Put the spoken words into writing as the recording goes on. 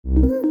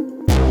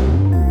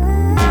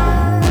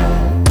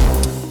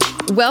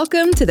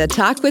Welcome to the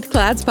Talk with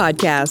Clads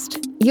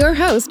podcast. Your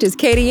host is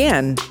Katie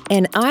Ann,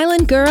 an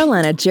island girl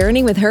on a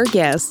journey with her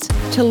guests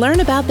to learn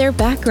about their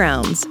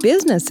backgrounds,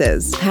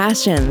 businesses,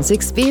 passions,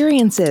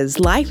 experiences,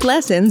 life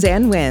lessons,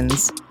 and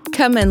wins.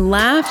 Come and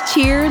laugh,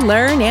 cheer,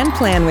 learn, and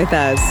plan with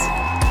us.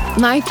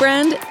 My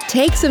friend,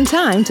 take some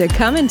time to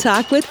come and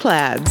talk with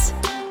Clads.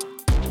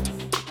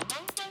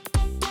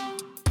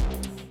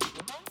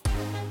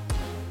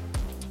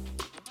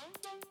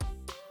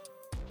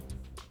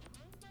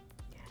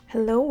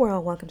 Hello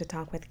world, welcome to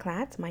Talk with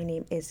Clads. My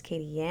name is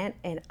Katie Yan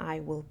and I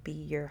will be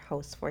your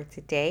host for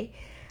today.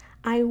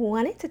 I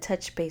wanted to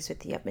touch base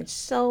with you. I've been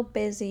so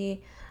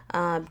busy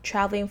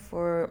traveling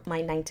for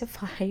my 9 to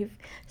 5.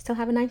 Still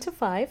have a 9 to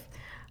 5.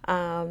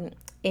 But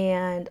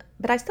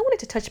I still wanted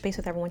to touch base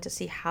with everyone to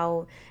see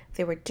how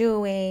they were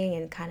doing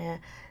and kind of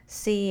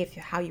see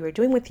how you were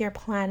doing with your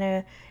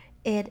planner.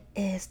 It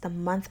is the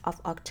month of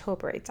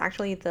October. It's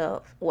actually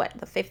the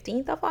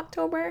 15th of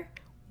October?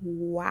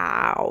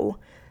 Wow.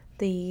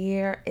 The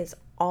year is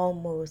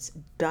almost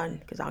done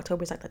because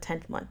October is like the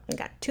 10th month. We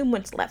got 2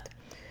 months left.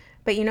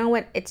 But you know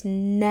what? It's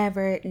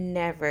never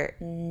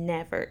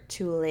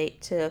too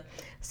late to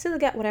still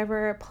get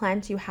whatever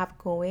plans you have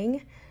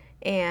going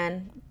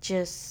and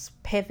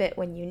just pivot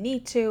when you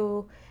need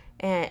to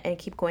and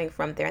keep going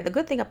from there. And the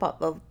good thing about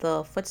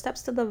the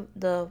footsteps to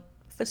the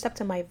footstep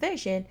to my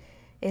vision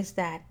is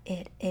that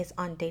it is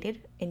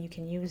undated and you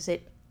can use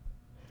it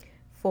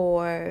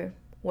for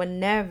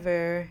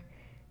whenever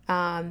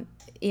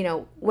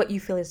what you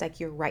feel is like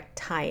your right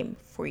time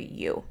for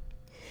you.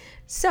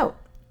 So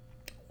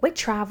with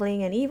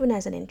traveling and even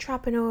as an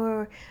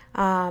entrepreneur,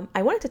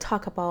 I wanted to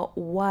talk about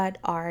what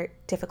are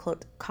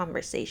difficult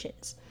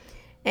conversations.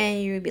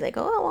 And you would be like,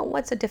 oh, well,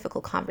 what's a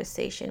difficult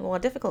conversation? Well, a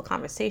difficult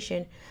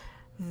conversation,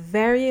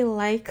 very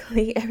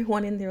likely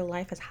everyone in their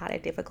life has had a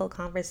difficult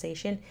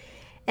conversation.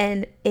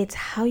 And it's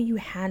how you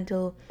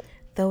handle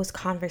those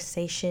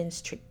conversations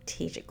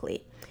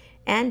strategically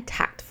and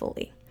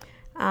tactfully.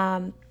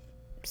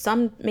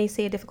 Some may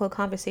say a difficult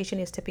conversation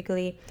is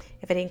typically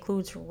if it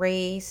includes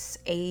race,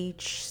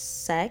 age,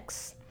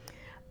 sex,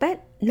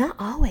 but not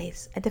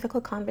always. A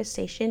difficult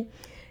conversation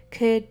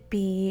could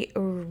be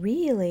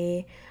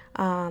really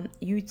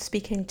you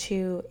speaking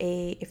to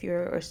if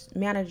you're a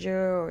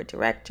manager or a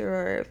director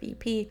or a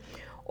VP,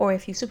 or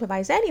if you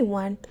supervise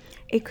anyone,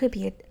 it could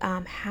be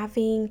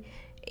having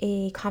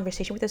a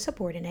conversation with a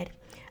subordinate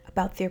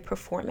about their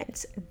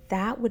performance.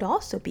 That would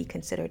also be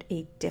considered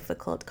a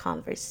difficult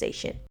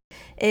conversation.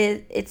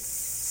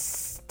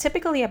 It's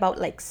typically about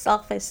like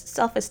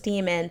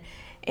self-esteem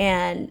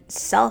and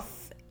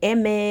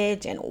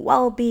self-image and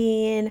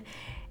well-being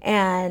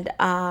and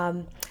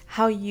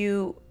how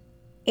you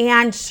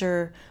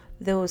answer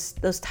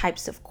those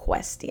types of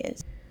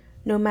questions.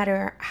 No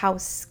matter how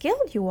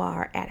skilled you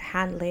are at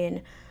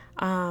handling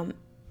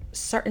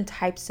certain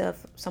types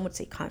of, some would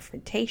say,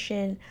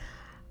 confrontation,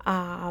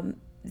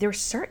 there are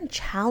certain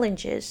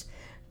challenges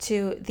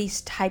to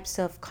these types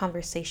of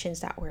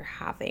conversations that we're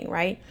having,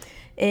 right?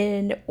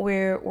 And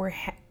we're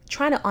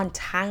trying to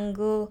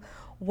untangle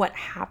what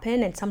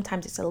happened, and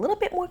sometimes it's a little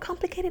bit more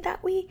complicated than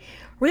we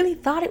really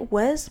thought it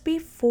was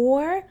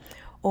before,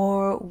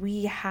 or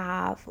we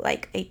have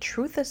like a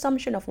truth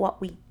assumption of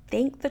what we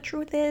think the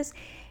truth is,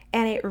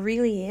 and it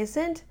really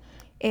isn't.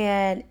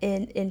 And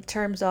in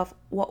terms of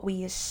what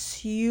we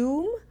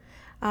assume,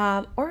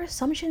 our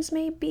assumptions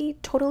may be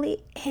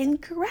totally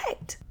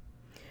incorrect.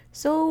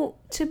 So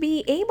to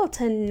be able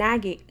to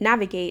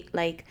navigate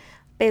like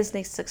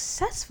business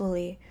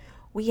successfully,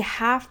 we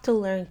have to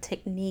learn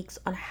techniques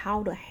on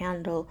how to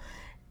handle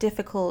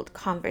difficult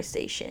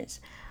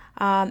conversations.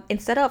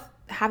 Instead of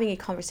having a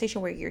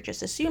conversation where you're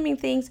just assuming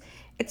things,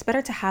 it's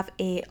better to have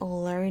a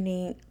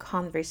learning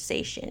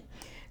conversation.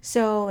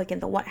 So like in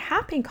the what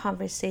happened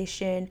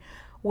conversation,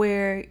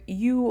 where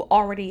you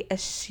already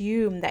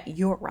assume that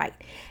you're right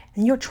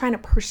and you're trying to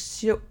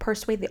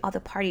persuade the other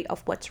party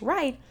of what's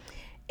right.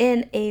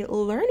 In a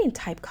learning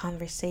type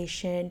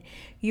conversation,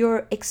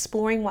 you're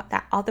exploring what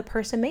that other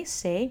person may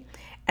say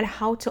and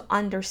how to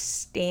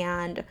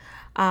understand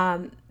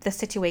the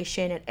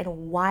situation and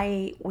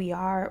why we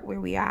are where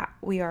we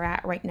are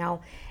at right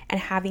now, and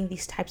having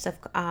these types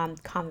of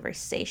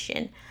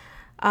conversation.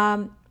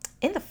 In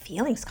the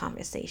feelings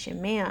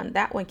conversation, man,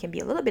 that one can be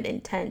a little bit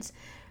intense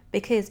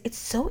because it's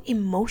so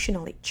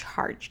emotionally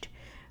charged,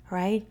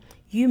 right?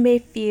 You may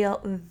feel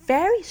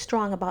very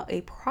strong about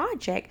a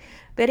project,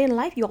 but in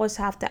life, you always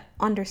have to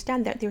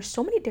understand that there's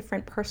so many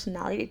different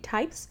personality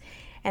types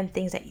and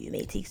things that you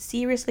may take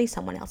seriously,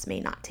 someone else may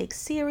not take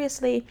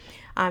seriously,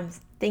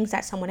 things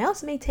that someone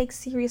else may take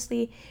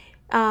seriously.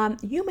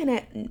 You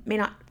may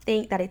not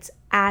think that it's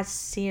as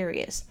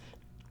serious.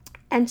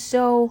 And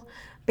so,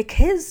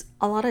 because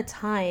a lot of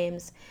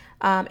times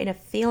in a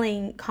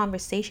feeling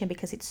conversation,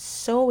 because it's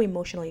so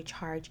emotionally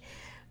charged,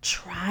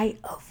 try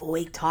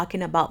avoid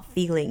talking about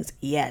feelings.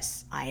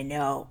 Yes, I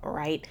know,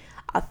 right?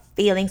 A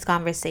feelings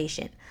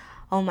conversation.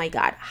 Oh my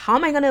God, how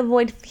am I going to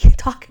avoid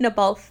talking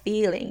about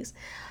feelings?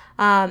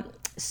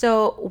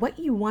 So what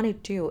you want to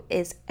do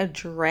is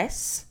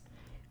address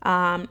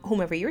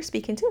whomever you're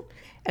speaking to,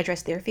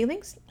 address their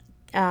feelings.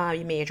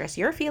 You may address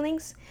your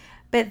feelings,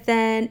 but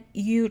then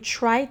you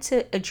try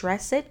to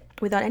address it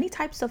without any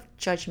types of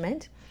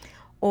judgment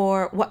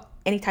or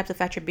any types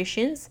of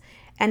attributions,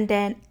 and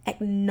then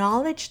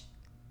acknowledge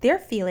their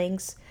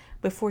feelings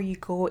before you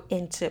go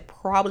into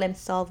problem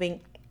solving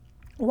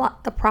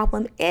what the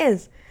problem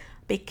is.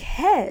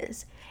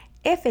 Because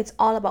if it's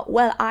all about,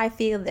 well, I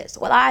feel this,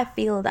 well, I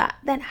feel that,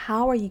 then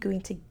how are you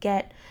going to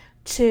get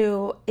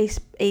to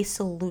a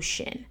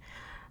solution?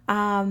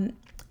 And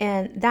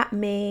that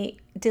may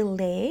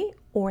delay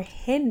or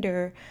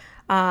hinder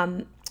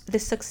the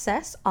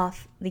success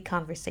of the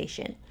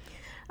conversation.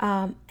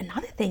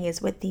 Another thing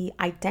is with the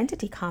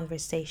identity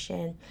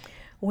conversation,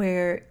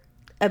 where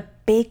a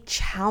big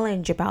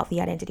challenge about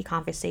the identity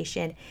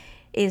conversation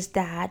is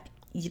that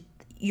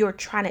you're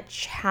trying to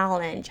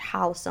challenge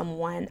how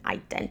someone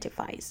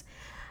identifies.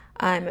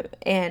 And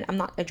I'm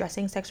not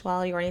addressing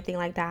sexuality or anything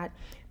like that,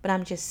 but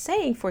I'm just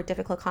saying for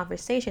difficult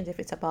conversations, if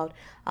it's about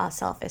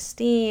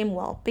self-esteem,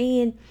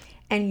 well-being,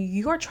 and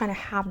you're trying to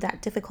have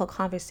that difficult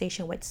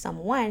conversation with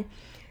someone,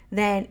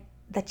 then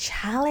the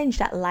challenge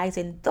that lies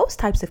in those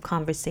types of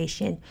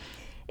conversation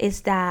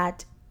is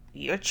that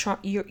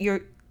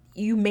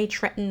you may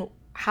threaten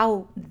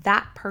how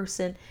that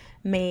person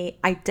may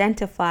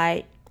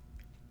identify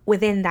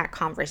within that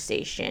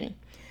conversation.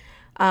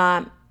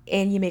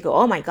 And you may go,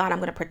 oh my God, I'm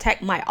going to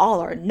protect my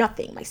all or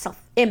nothing, my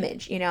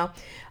self-image.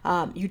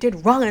 You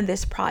did wrong in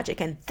this project,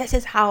 and this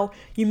is how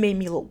you made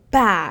me look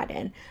bad.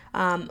 And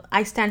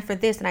I stand for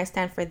this and I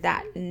stand for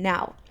that.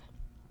 Now,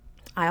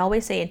 I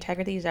always say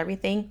integrity is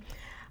everything.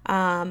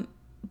 But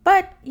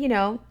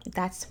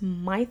that's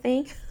my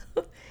thing.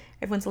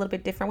 Everyone's a little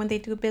bit different when they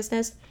do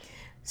business.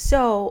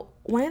 So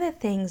one of the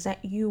things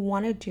that you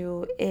want to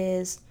do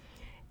is,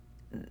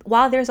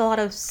 while there's a lot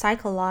of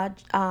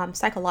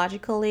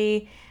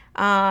psychologically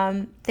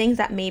things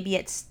that may be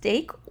at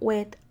stake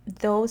with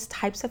those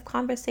types of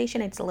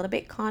conversation, it's a little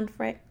bit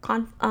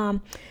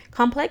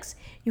complex.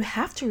 You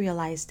have to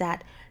realize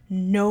that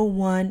no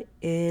one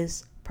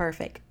is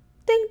perfect.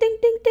 Ding, ding,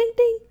 ding, ding,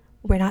 ding.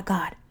 We're not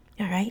God.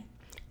 All right.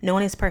 No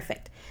one is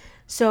perfect.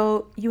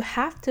 So you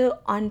have to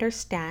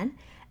understand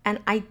and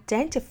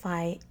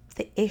identify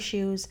the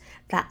issues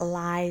that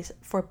lies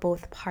for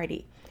both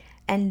party,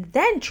 and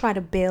then try to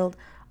build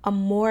a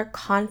more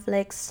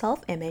conflict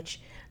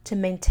self-image to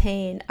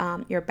maintain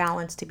your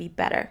balance to be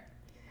better.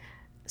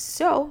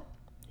 So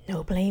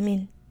no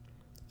blaming.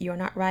 You're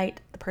not right.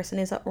 The person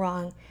is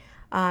wrong.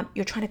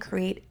 You're trying to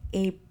create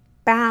a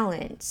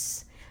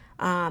balance,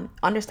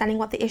 understanding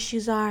what the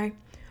issues are,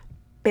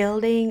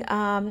 building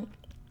a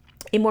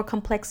more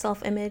complex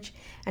self-image,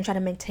 and try to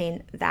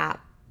maintain that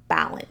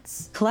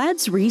balance.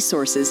 Clad's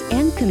Resources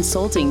and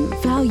Consulting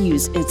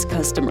values its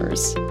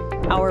customers.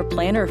 Our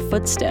planner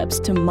Footsteps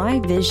to My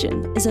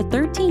Vision is a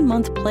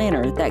 13-month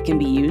planner that can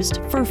be used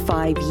for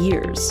 5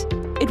 years.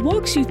 It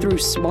walks you through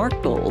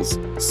SMART goals,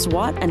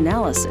 SWOT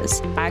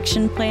analysis,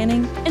 action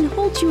planning, and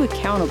holds you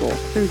accountable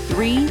through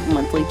 3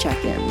 monthly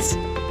check-ins.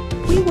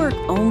 We work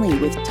only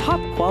with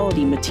top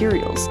quality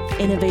materials,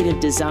 innovative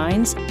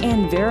designs,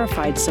 and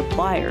verified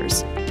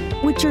suppliers,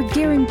 which are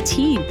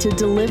guaranteed to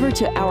deliver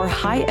to our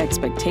high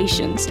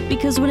expectations,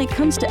 because when it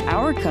comes to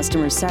our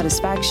customer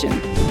satisfaction,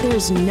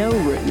 there's no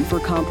room for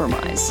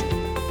compromise.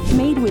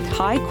 Made with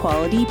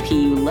high-quality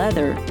PU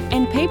leather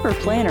and paper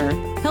planner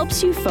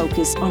helps you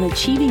focus on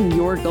achieving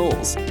your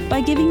goals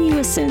by giving you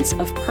a sense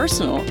of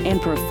personal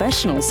and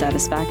professional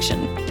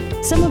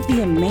satisfaction. Some of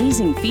the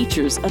amazing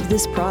features of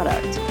this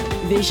product: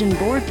 Vision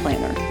Board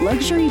Planner,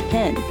 luxury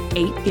pen,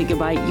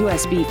 8GB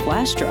USB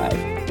flash drive,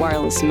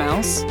 wireless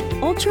mouse,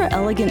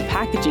 ultra-elegant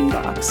packaging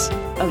box,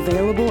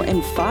 available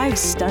in 5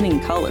 stunning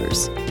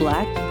colors: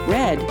 black,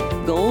 red,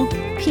 gold,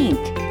 pink,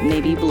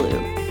 navy blue.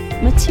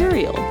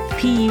 Material: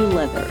 PU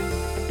leather.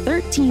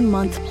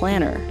 13-month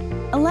planner.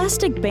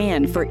 Elastic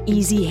band for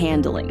easy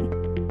handling.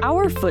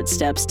 Our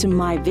Footsteps to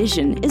My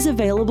Vision is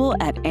available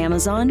at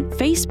Amazon,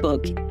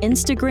 Facebook,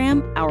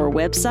 Instagram, our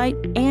website,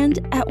 and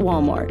at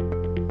Walmart.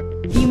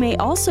 You may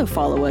also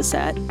follow us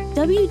at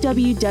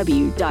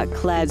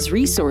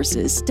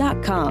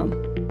www.cladsresources.com,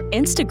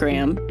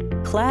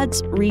 Instagram,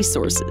 Clads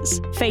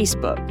Resources,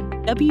 Facebook,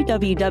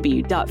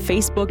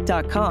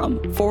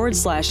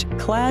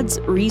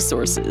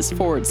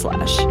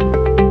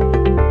 www.facebook.com/cladsresources/.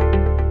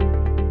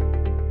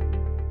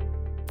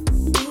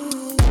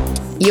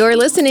 You're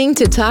listening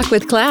to Talk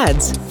with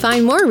Clads.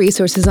 Find more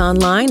resources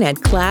online at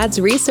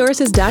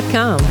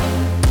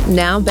cladsresources.com.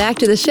 Now back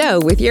to the show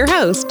with your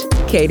host,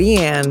 Katie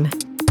Ann.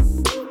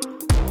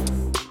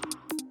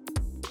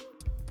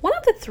 One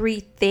of the 3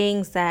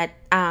 things that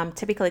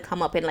typically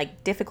come up in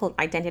difficult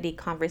identity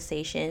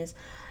conversations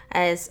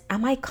is,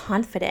 am I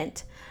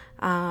confident?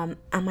 Am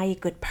I a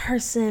good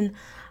person?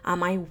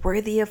 Am I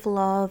worthy of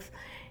love?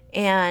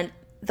 And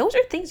those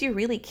are things you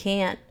really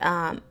can't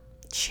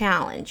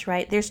challenge,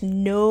 right? There's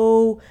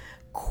no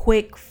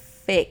quick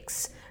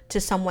fix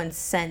to someone's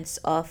sense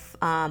of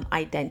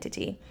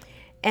identity.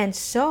 And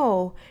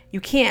so you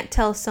can't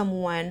tell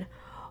someone,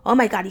 oh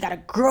my God, you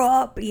gotta grow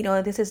up.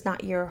 This is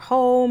not your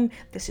home.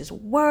 This is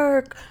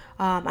work.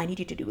 I need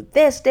you to do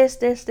this.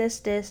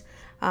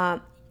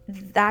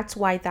 That's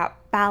why that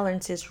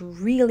balance is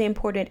really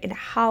important in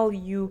how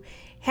you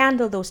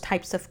handle those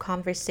types of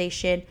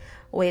conversation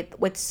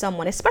with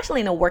someone,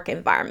 especially in a work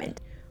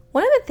environment.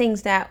 One of the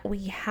things that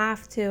we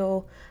have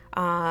to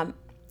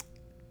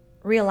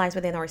realize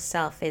within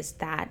ourselves is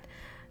that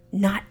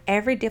not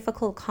every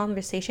difficult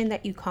conversation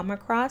that you come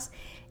across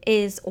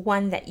is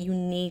one that you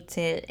need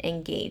to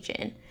engage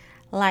in.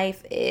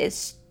 Life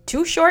is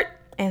too short,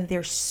 and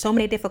there's so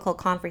many difficult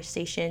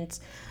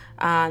conversations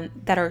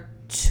that are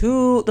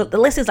the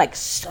list is like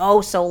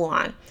so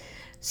long.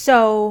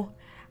 So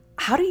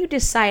how do you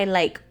decide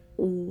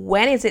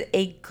when is it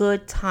a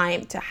good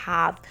time to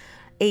have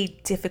a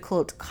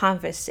difficult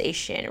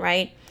conversation,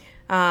 right?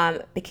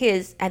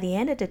 Because at the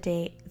end of the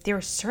day, there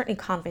are certain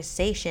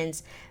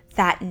conversations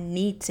that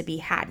need to be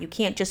had. You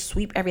can't just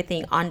sweep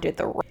everything under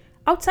the rug.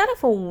 Outside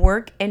of a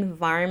work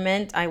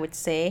environment, I would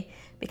say,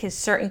 because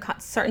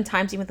certain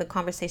times even the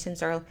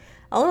conversations are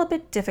a little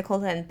bit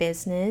difficult in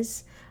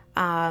business,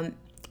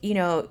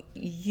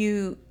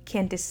 you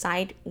can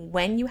decide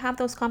when you have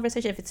those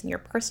conversations. If it's in your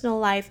personal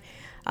life,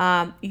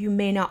 you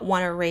may not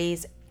want to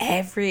raise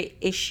every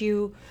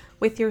issue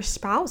with your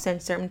spouse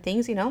and certain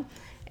things,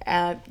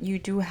 you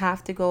do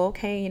have to go,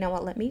 okay, you know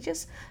what, let me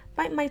just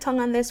bite my tongue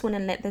on this one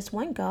and let this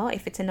one go.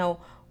 If it's in a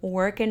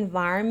work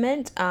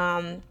environment,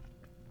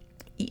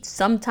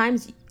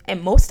 sometimes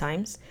and most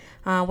times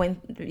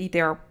when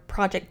there are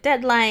project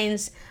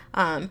deadlines,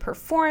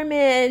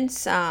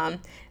 performance,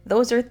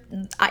 those are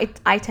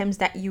items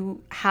that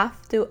you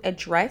have to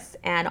address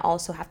and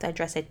also have to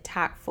address it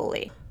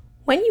tactfully.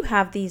 When you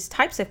have these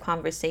types of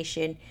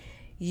conversation,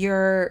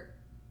 your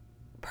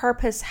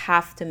purpose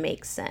have to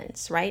make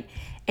sense, right?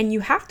 And you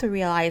have to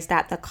realize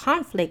that the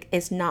conflict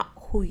is not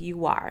who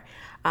you are.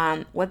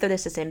 Whether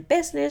this is in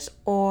business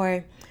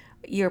or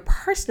your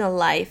personal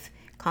life,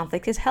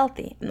 conflict is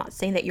healthy. I'm not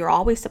saying that you're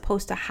always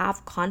supposed to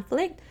have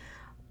conflict,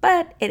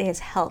 but it is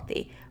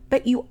healthy.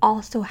 But you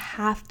also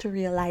have to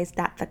realize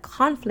that the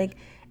conflict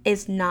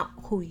is not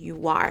who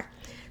you are.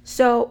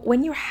 So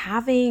when you're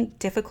having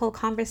difficult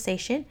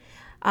conversation,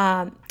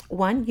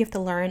 one, you have to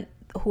learn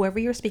whoever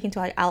you're speaking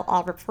to.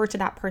 I'll refer to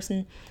that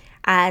person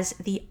as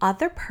the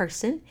other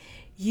person.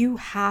 You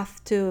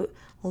have to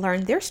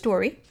learn their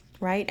story,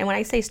 right? And when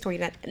I say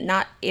story,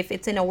 not if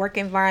it's in a work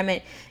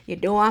environment, you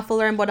don't have to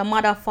learn about a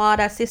mother,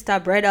 father, sister,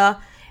 brother,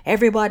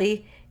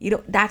 everybody.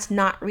 That's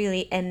not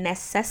really a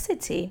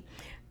necessity,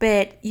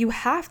 but you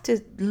have to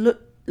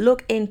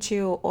look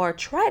into or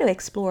try to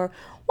explore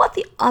what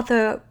the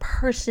other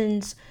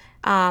person's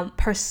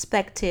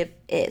perspective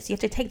is. You have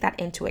to take that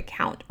into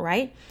account,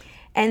 right?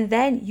 And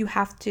then you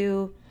have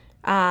to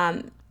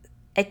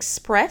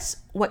express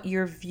what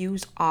your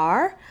views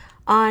are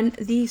on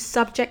the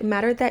subject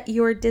matter that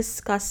you're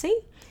discussing,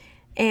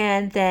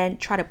 and then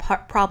try to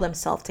problem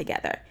solve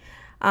together.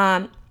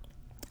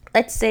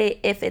 Let's say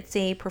if it's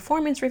a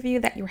performance review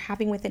that you're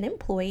having with an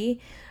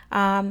employee,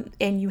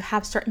 and you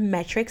have certain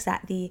metrics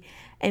that the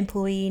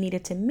employee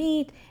needed to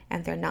meet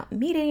and they're not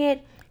meeting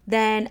it,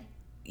 then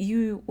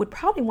you would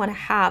probably want to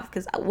have,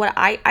 because what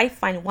I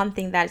find one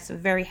thing that is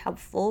very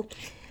helpful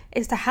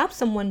is to have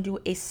someone do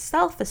a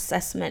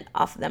self-assessment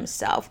of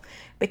themselves.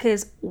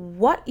 Because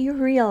what you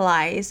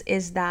realize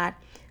is that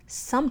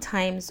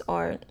sometimes,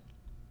 or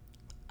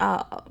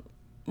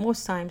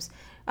most times,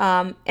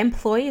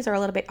 employees are a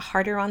little bit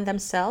harder on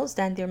themselves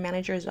than their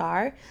managers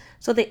are.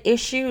 So the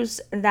issues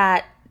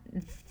that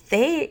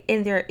they,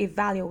 in their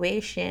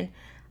evaluation,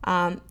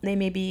 they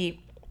may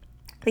be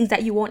things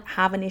that you won't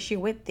have an issue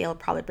with, they'll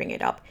probably bring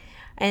it up.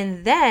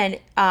 And then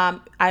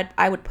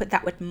I would put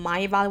that with my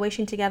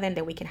evaluation together, and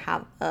then we can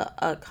have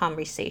a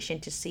conversation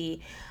to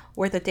see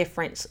where the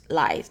difference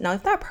lies. Now,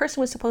 if that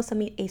person was supposed to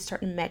meet a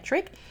certain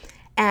metric,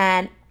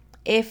 and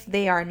if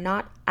they are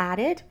not at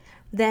it,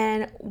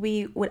 then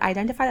we would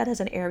identify that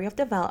as an area of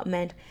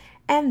development,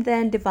 and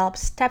then develop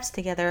steps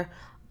together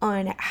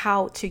on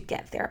how to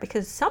get there.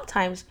 Because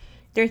sometimes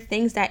there are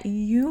things that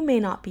you may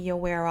not be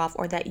aware of,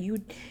 or that you're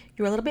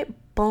a little bit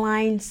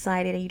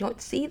blindsided and you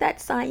don't see that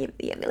side.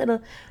 You have a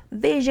little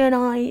vision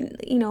on,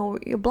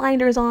 your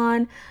blinders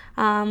on,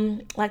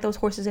 like those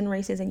horses in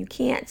races, and you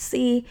can't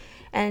see,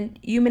 and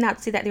you may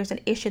not see that there's an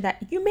issue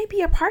that you may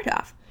be a part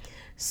of.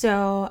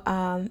 So,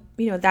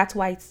 that's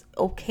why it's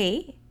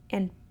okay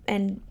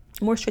and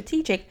more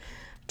strategic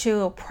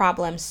to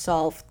problem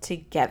solve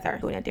together,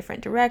 go in a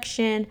different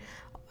direction.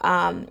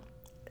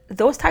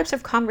 Those types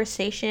of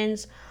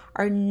conversations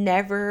are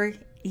never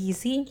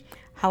easy.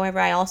 However,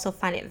 I also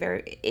find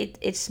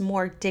it's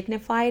more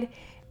dignified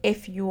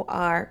if you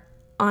are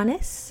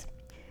honest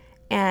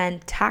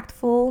and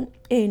tactful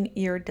in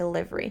your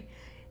delivery.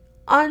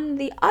 On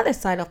the other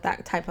side of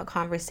that type of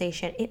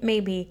conversation, it may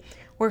be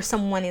where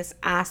someone is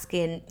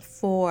asking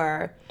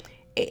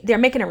they're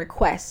making a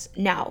request.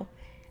 Now,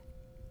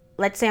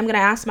 let's say I'm going to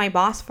ask my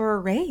boss for a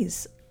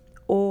raise.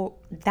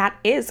 That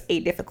is a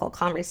difficult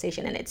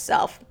conversation in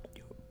itself,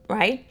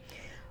 right?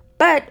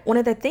 But one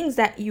of the things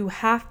that you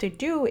have to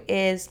do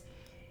is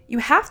you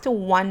have to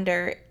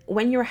wonder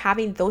when you're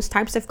having those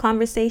types of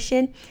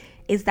conversation,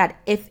 is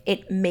that if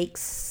it makes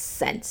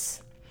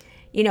sense.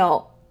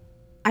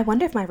 I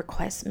wonder if my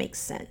request makes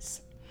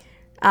sense.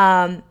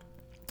 Don't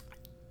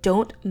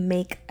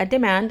make a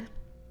demand.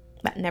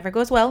 That never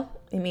goes well.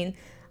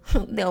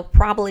 They'll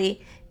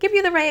probably give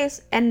you the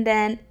raise and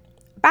then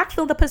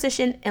backfill the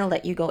position and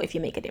let you go if you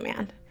make a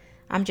demand.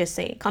 I'm just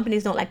saying,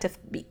 companies don't like to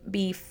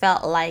be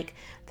felt like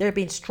they're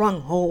being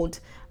stronghold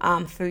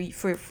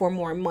for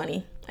more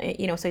money.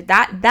 So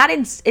that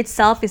in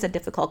itself is a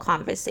difficult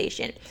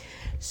conversation.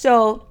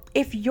 So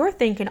if you're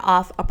thinking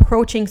of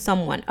approaching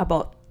someone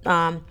about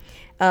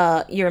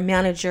your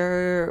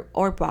manager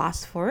or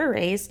boss for a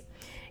raise,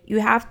 you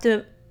have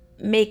to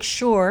make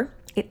sure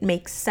it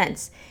makes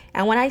sense.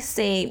 And when I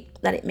say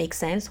that it makes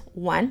sense,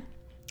 one,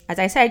 as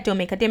I said, don't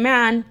make a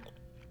demand.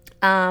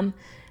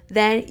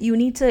 Then you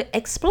need to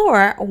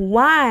explore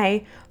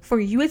why, for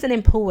you as an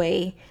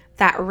employee,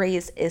 that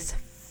raise is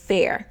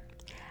fair.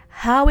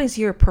 How is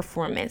your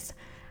performance?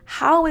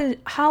 How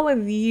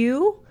have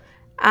you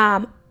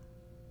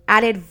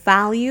added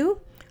value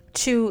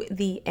to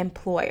the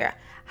employer?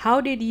 How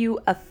did you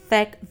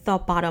affect the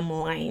bottom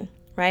line,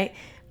 right?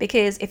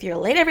 Because if you're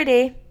late every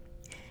day,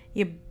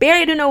 you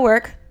barely do no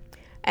work,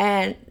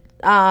 and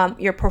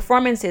your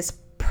performance is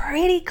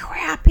pretty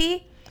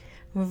crappy,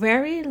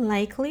 very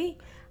likely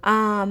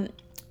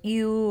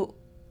you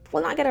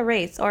will not get a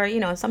raise. Or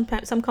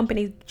sometimes some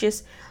companies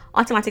just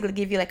automatically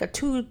give you like a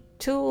 2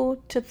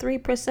 to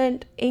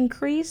 3%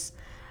 increase.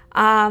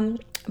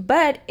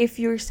 But if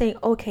you're saying,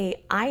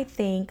 okay, I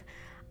think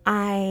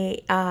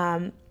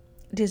I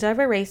deserve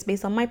a raise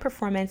based on my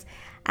performance,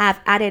 I've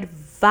added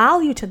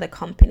value to the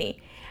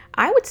company,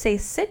 I would say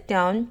sit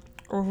down,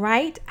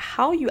 write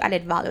how you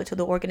added value to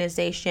the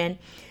organization.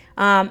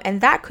 And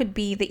that could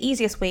be the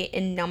easiest way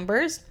in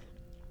numbers.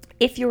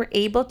 If you were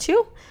able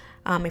to,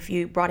 if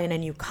you brought in a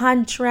new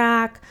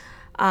contract,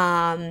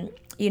 if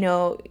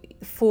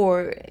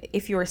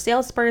you're a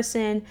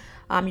salesperson,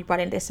 you brought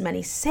in this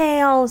many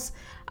sales.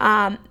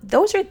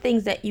 Those are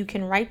things that you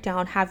can write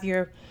down, have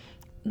your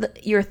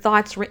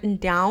thoughts written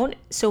down,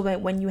 so that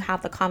when you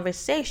have the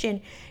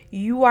conversation,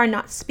 you are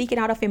not speaking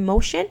out of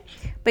emotion,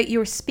 but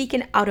you're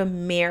speaking out of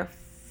mere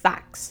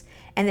facts.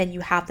 And then you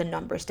have the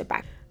numbers to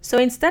back. So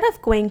instead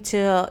of going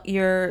to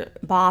your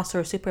boss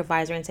or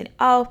supervisor and saying,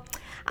 oh,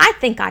 I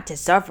think I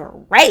deserve a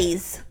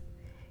raise,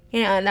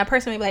 and that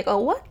person may be like, oh,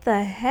 what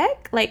the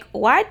heck? Like,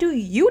 why do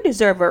you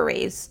deserve a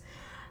raise?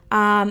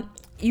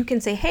 You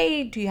can say,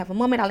 hey, do you have a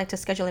moment? I'd like to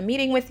schedule a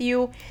meeting with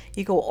you.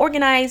 You go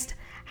organized,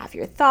 have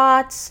your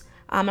thoughts.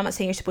 I'm not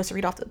saying you're supposed to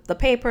read off the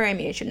paper.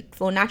 It should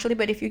flow naturally.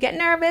 But if you get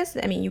nervous,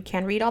 you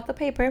can read off the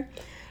paper.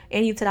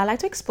 And you said, I'd like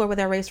to explore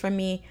whether a raise for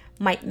me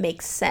might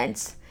make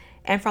sense.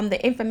 And from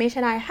the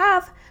information I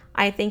have,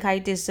 I think I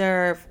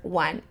deserve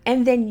one.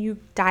 And then you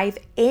dive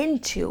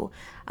into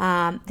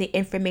the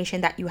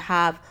information that you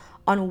have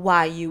on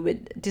why you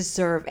would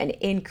deserve an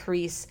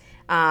increase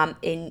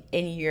in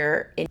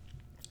your.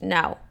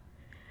 Now,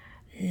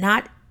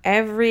 not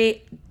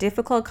every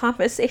difficult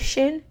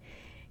conversation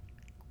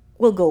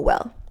will go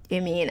well.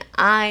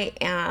 I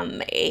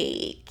am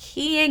a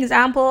key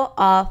example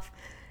of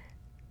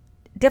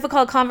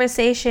difficult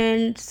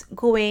conversations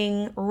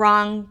going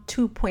wrong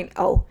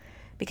 2.0.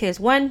 Because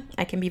one,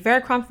 I can be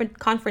very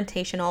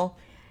confrontational,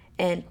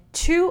 and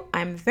two,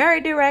 I'm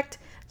very direct.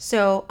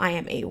 So I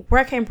am a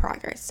work in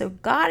progress. So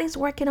God is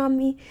working on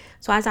me.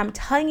 So as I'm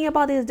telling you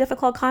about these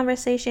difficult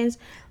conversations,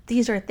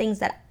 these are things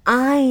that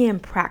I am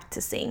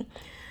practicing.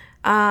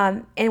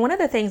 And one of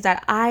the things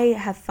that I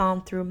have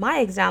found through my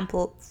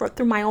example,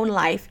 through my own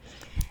life,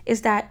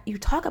 is that you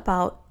talk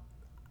about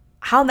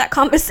how that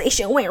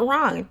conversation went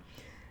wrong.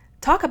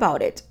 Talk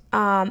about it.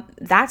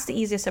 That's the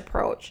easiest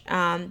approach.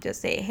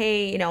 Just say,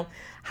 hey,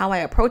 how I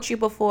approached you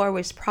before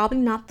was probably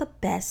not the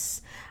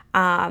best.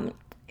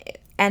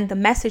 And the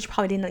message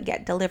probably didn't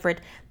get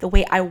delivered the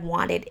way I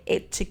wanted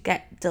it to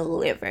get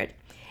delivered.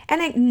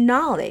 And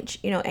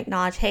acknowledge,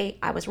 hey,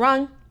 I was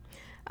wrong.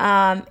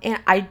 And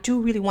I do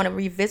really want to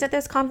revisit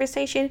this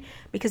conversation,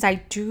 because I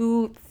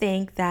do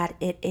think that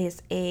it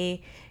is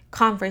a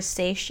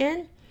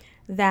conversation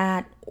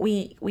that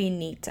we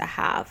need to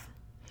have.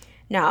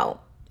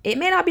 Now, it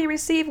may not be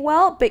received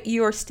well, but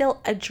you're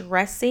still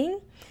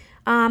addressing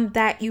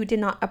that you did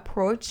not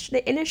approach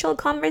the initial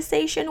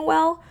conversation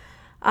well.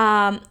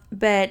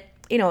 But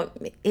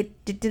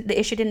the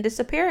issue didn't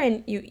disappear,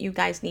 and you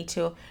guys need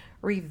to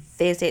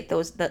revisit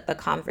the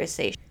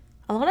conversation.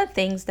 A lot of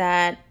things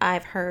that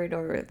I've heard,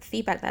 or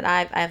feedback that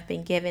I've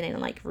been given, and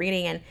like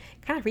reading and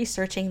kind of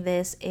researching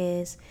this,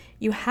 is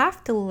you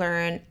have to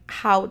learn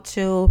how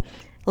to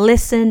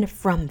listen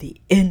from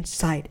the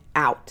inside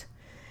out.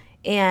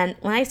 And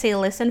when I say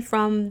listen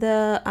from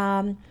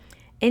the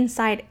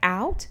inside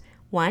out,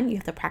 one, you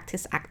have to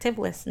practice active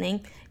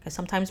listening, because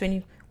sometimes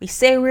when we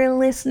say we're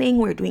listening,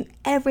 we're doing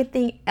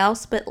everything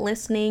else but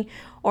listening,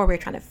 or we're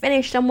trying to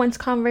finish someone's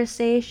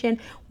conversation,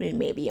 we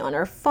may be on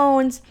our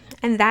phones,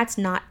 and that's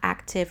not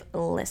active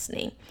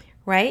listening,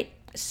 right?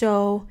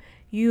 So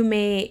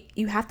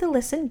you have to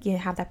listen, you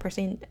have that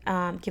person,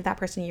 give that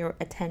person your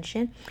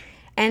attention.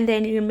 And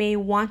then you may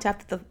want,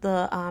 after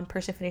the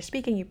person finished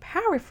speaking, you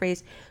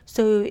paraphrase,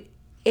 so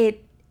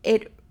it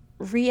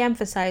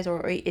re-emphasize,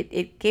 or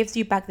it gives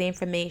you back the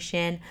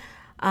information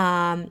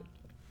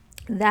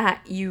that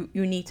you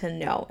need to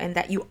know, and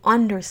that you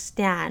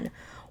understand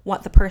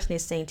what the person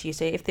is saying to you.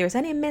 So if there's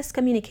any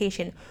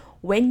miscommunication,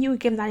 when you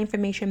give that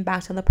information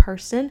back to the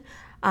person,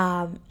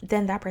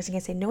 then that person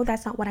can say, no,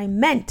 that's not what I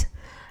meant,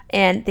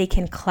 and they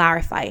can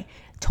clarify.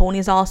 Tone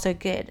is also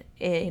good.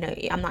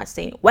 I'm not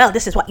saying, well,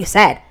 this is what you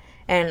said,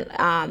 and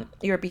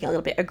you're being a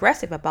little bit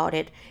aggressive about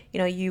it.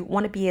 You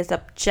want to be as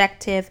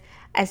objective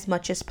as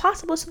much as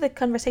possible, so the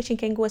conversation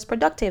can go as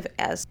productive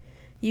as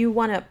you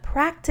want to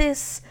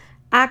practice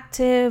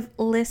active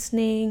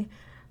listening.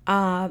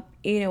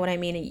 You know what I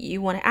mean?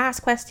 You want to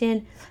ask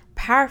question,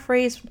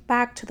 paraphrase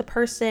back to the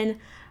person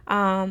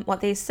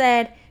what they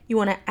said. You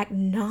want to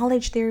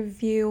acknowledge their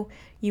view.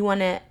 You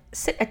want to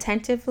sit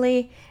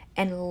attentively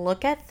and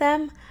look at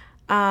them.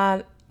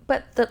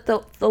 But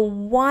the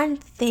one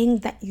thing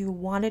that you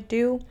want to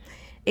do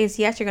is,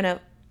 yes, you're gonna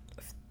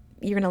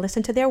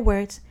listen to their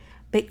words,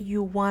 but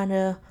you want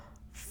to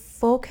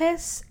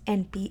focus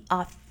and be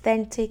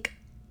authentic.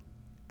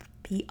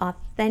 Be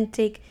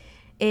authentic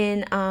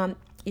in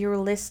your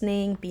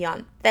listening. Be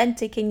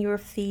authentic in your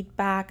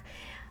feedback.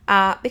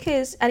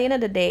 Because at the end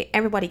of the day,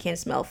 everybody can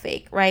smell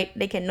fake, right?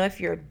 They can know if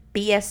you're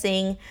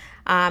BSing,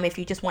 if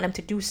you just want them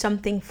to do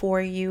something for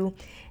you.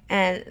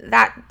 And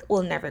that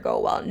will never go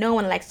well. No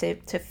one likes to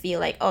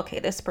feel like, okay,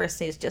 this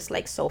person is just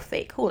like so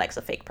fake. Who likes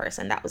a fake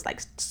person? That was like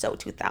so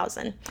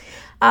 2000.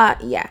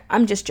 Yeah,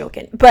 I'm just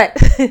joking.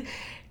 But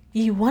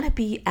you want to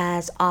be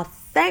as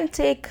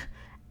authentic.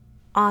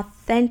 So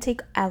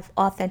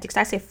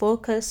I say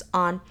focus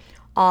on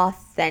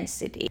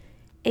authenticity.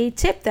 A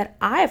tip that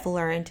I've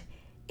learned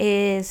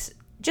is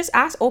just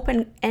ask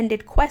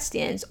open-ended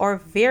questions, or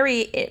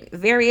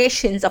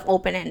variations of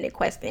open-ended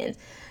questions,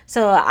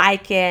 so I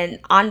can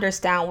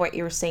understand what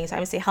you're saying. So I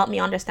would say, help me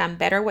understand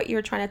better what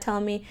you're trying to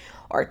tell me,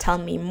 or tell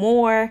me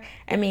more.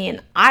 I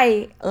mean,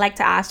 I like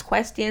to ask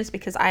questions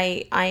because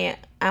I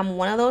am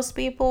one of those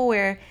people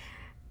where,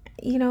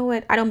 you know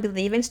what, I don't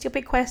believe in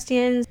stupid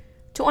questions.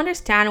 To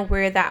understand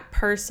where that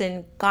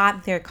person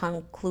got their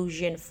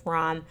conclusion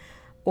from,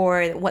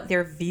 or what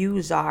their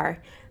views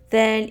are,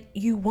 then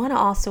you want to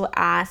also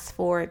ask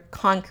for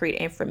concrete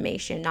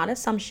information, not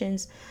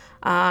assumptions,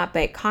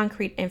 but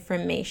concrete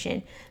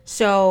information.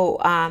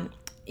 So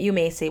you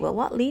may say, well,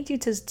 what leads you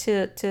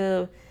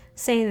to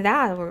saying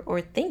that,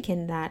 or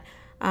thinking that?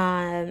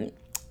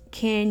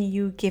 Can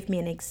you give me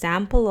an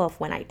example of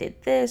when I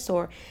did this?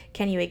 Or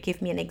can you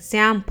give me an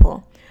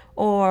example?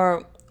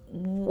 Or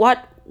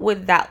what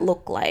would that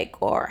look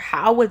like? Or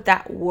how would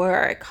that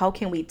work? How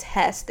can we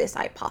test this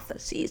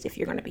hypothesis if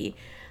you're going to be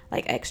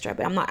like extra?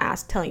 But I'm not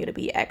telling you to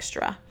be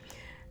extra.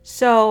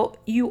 So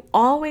you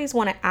always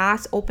want to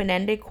ask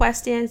open-ended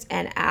questions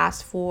and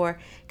ask for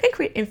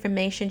concrete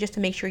information, just to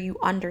make sure you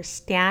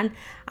understand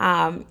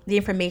the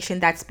information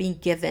that's being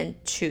given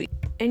to you.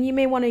 And you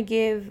may want to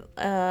give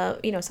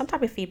some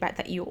type of feedback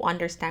that you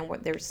understand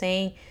what they're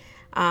saying.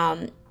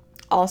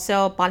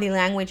 Also, body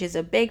language is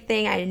a big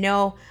thing. I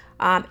know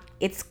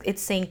it's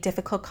saying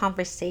difficult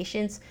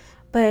conversations,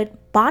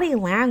 but body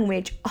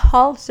language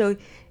also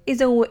is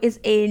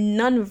a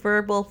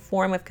nonverbal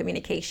form of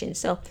communication.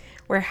 So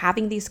we're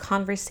having these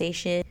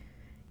conversations,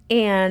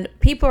 and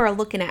people are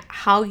looking at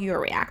how you're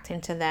reacting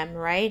to them,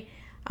 right?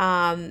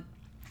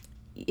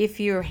 If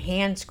your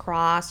hands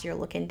crossed, you're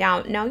looking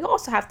down. Now, you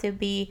also have to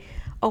be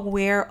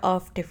aware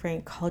of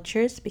different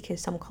cultures,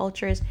 because some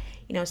cultures,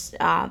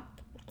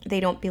 they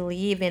don't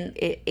believe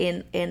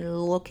in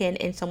looking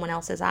in someone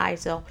else's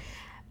eyes. So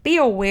be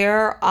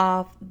aware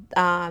of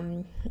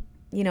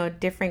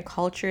different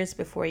cultures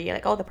before you're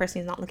like, oh, the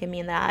person is not looking me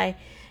in the eye,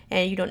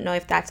 and you don't know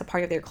if that's a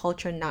part of their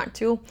culture not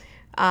to.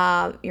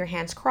 Your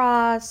hands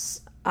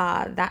crossed,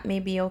 that may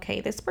be okay.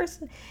 This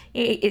person,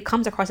 it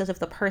comes across as if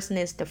the person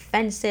is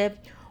defensive,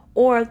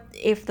 or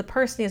if the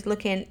person is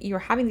looking, you're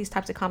having these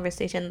types of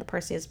conversation, the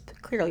person is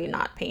clearly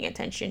not paying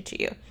attention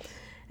to you.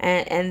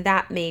 And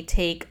that may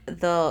take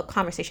the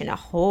conversation a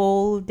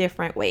whole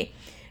different way.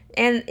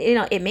 And,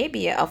 it may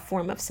be a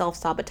form of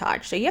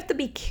self-sabotage. So you have to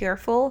be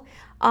careful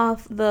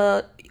of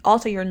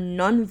also your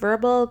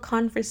nonverbal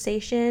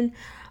conversation.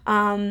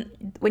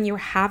 When you're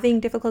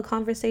having difficult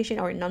conversation,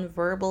 or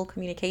nonverbal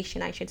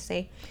communication, I should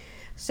say,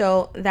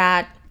 so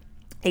that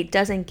it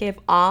doesn't give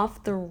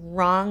off the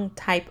wrong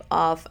type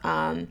of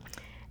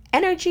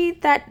energy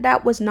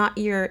that was not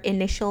your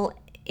initial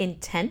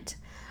intent.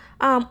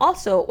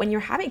 Also, when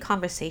you're having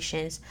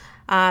conversations,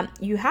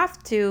 you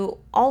have to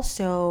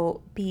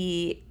also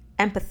be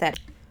empathetic.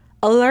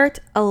 Alert,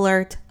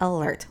 alert,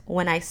 alert.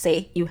 When I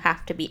say you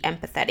have to be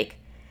empathetic.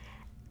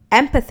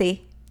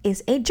 Empathy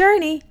is a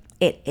journey.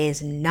 It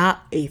is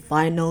not a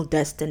final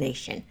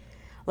destination.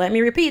 Let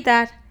me repeat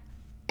that.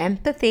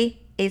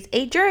 Empathy is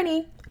a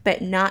journey,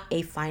 but not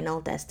a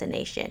final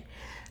destination.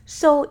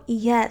 So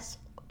yes,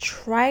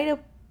 try to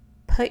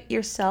put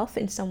yourself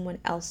in someone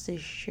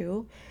else's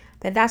shoe,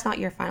 then that's not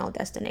your final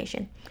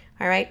destination.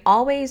 All right.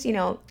 Always, be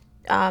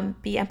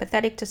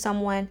empathetic to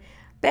someone,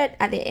 but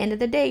at the end of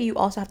the day, you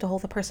also have to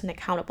hold the person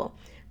accountable.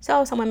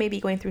 So someone may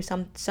be going through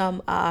some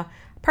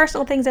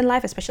personal things in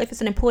life, especially if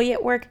it's an employee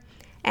at work.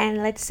 And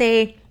let's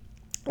say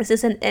it's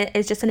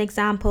just an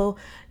example.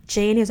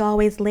 Jane is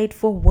always late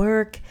for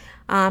work.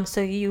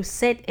 So you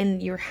sit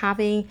and you're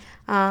having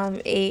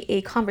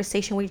a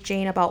conversation with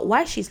Jane about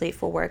why she's late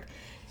for work.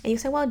 And you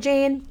say, well,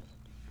 Jane,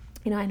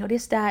 I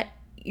noticed that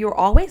you're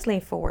always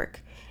late for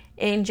work.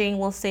 And Jane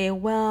will say,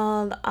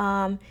 well,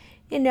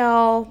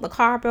 the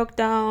car broke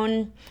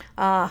down,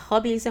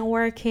 hubby isn't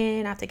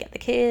working, I have to get the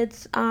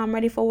kids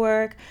ready for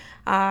work,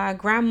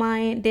 grandma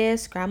ain't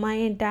this, grandma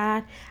ain't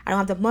that, I don't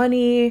have the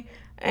money.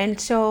 And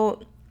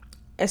so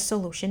a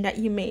solution that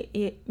you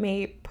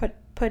may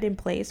put in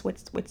place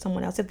with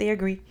someone else, if they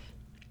agree,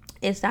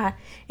 is that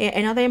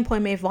another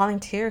employee may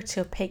volunteer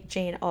to pick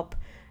Jane up,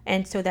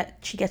 and so that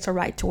she gets a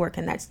ride to work,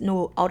 and that's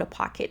no out of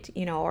pocket,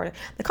 or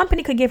the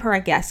company could give her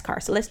a gas car.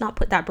 So let's not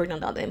put that burden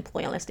on the other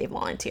employee unless they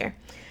volunteer.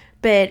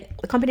 But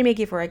the company may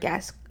give her a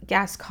gas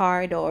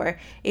card or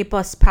a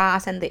bus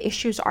pass, and the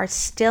issues are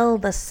still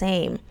the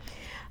same.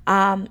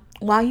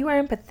 While you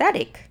are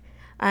empathetic,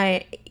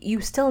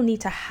 you still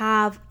need to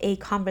have a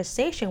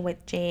conversation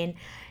with Jane,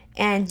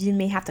 and you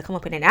may have to come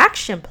up with an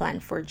action plan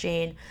for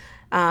Jane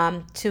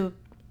to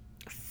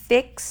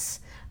fix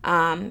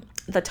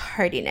the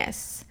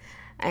tardiness.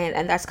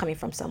 And that's coming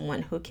from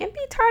someone who can be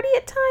tardy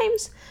at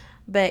times,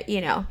 but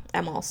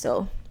I'm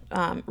also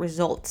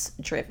results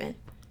driven.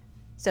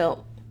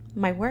 So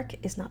my work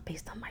is not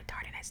based on my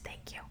tardiness.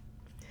 Thank you.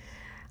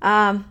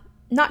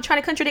 Not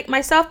trying to contradict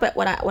myself, but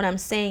what I'm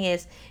saying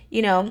is,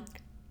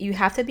 you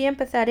have to be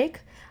empathetic.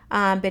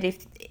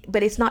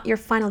 But it's not your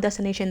final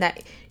destination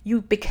that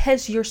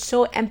because you're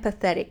so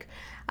empathetic,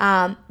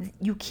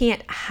 you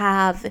can't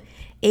have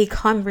a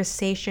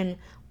conversation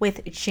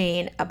with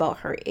Jane about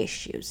her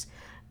issues.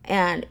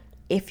 And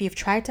if you've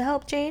tried to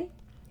help Jane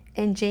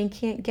and Jane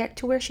can't get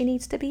to where she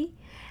needs to be,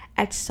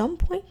 at some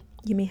point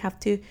you may have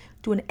to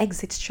do an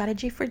exit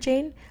strategy for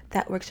Jane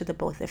that works for the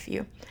both of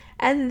you.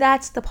 And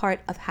that's a part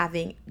of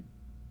having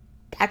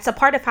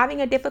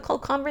a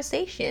difficult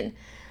conversation.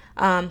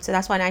 So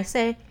that's why I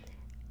say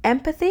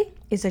empathy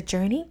is a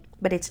journey,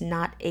 but it's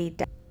not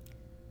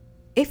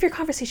if your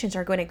conversations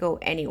are going to go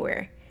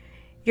anywhere,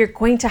 you're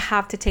going to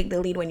have to take the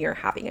lead when you're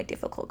having a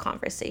difficult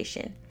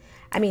conversation.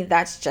 I mean,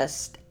 that's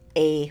just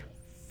a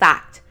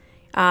fact.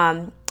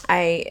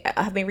 I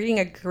have been reading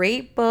a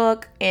great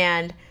book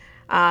and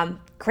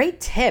great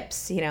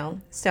tips,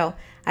 So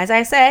as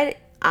I said,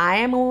 I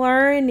am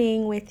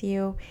learning with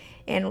you.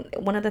 And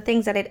one of the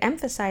things that it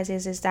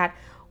emphasizes is that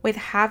with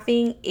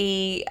having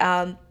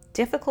a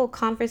difficult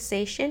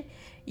conversation,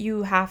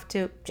 you have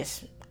to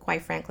just,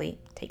 quite frankly,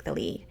 take the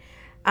lead.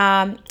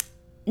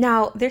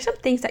 Now, there's some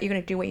things that you're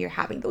going to do when you're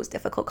having those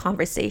difficult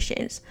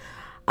conversations.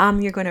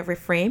 You're going to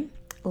reframe,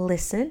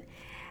 listen,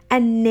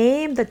 and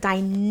name the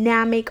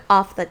dynamic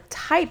of the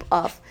type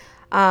of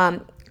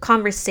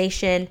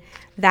conversation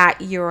that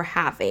you're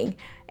having.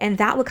 And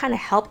that will kind of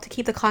help to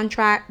keep the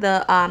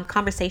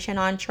conversation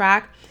on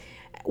track,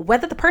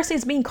 whether the person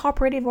is being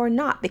cooperative or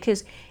not.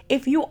 Because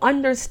if you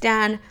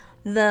understand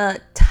the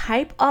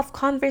type of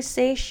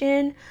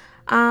conversation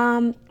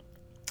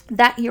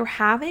that you're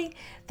having,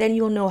 then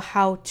you'll know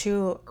how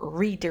to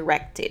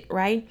redirect it,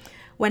 right?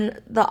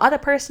 When the other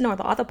person or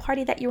the other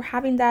party that you're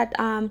having that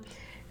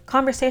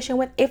conversation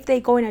with, if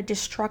they go in a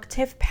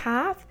destructive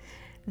path,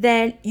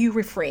 then you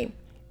reframe,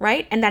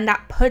 right? And then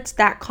that puts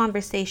that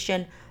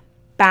conversation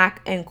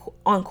back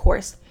on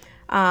course.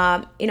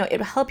 It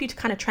will help you to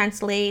kind of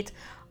translate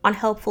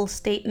unhelpful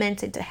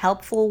statements into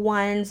helpful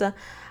ones.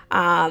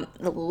 The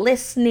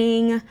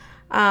listening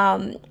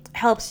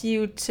helps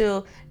you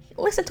to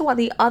listen to what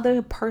the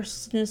other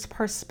person's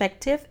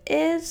perspective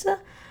is.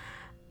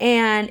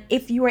 And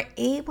if you are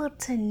able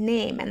to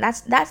name, and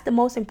that's the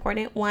most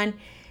important one,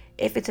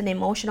 if it's an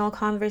emotional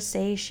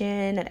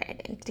conversation, an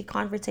identity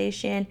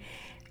conversation,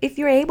 if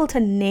you're able to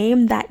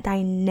name that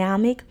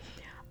dynamic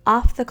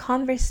of the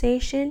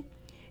conversation,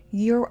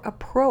 your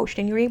approach,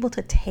 and you're able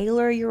to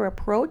tailor your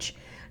approach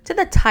to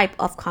the type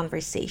of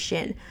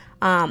conversation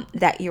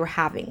that you're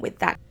having with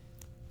that.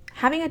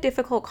 Having a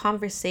difficult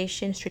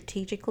conversation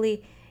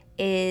strategically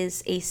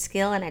is a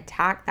skill and a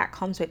tact that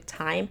comes with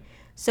time.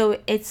 So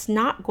it's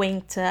not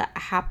going to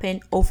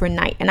happen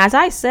overnight. And as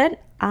I said,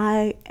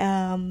 I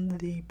am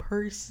the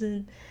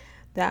person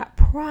that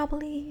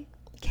probably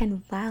can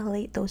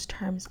violate those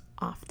terms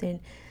often,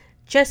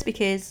 just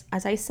because,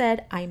 as I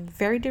said, I'm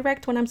very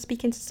direct when I'm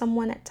speaking to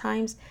someone at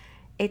times.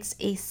 It's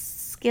a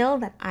skill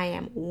that I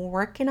am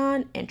working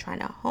on and trying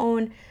to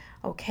hone,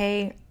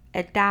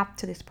 adapt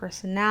to this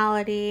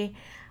personality.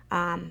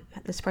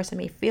 This person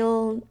may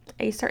feel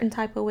a certain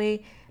type of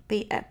way,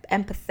 be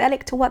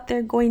empathetic to what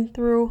they're going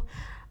through.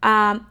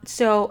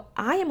 So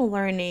I am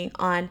learning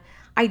on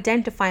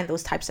identifying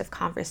those types of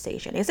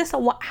conversation. Is this a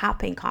what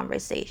happened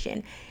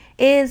conversation?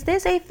 Is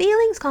this a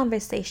feelings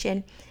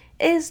conversation?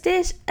 is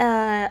this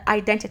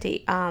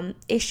identity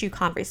issue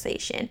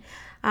conversation?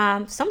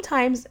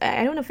 Sometimes,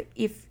 I don't know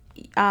if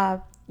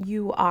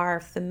you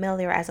are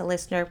familiar as a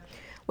listener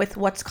with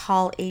what's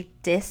called a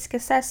DISC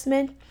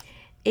assessment.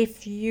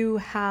 If you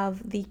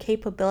have the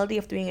capability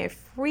of doing a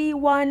free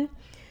one,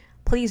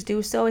 please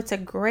do so. It's a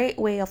great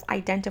way of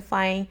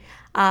identifying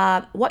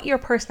what your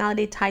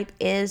personality type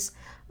is,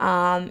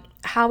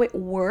 how it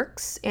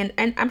works. And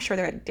I'm sure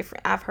there are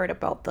different, I've heard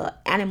about the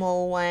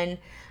animal one,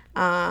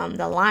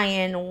 the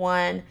lion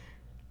one,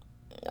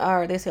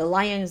 or they say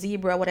lion,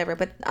 zebra, whatever.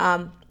 But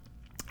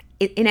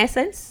in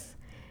essence,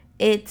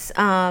 it's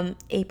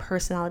a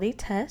personality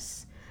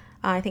test.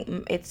 I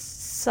think it's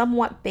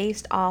somewhat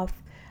based off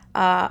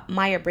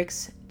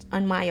Myers-Briggs,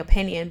 in my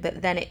opinion,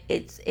 but then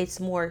it's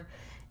more,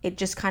 it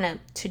just kind of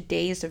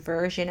today's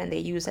version, and they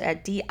use a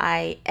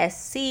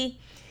DISC.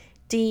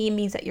 D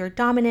means that you're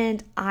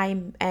dominant.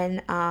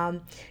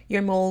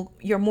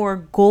 You're more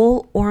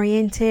goal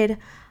oriented.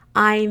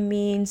 I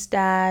means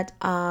that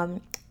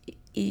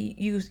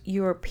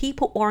you're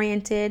people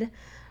oriented.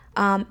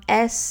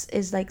 S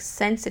is like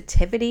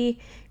sensitivity.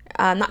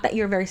 Not that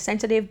you're very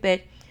sensitive,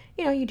 but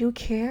you do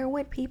care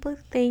what people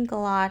think a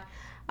lot.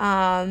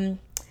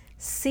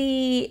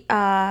 C,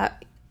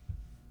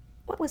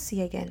 what was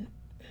C again?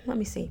 Let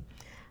me see.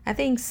 I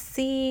think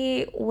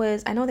C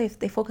was, I know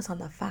they focus on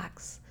the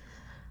facts.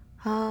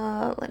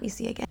 Let me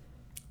see again.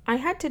 I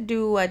had to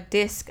do a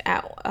DISC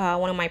at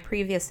one of my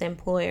previous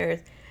employers,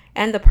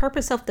 and the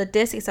purpose of the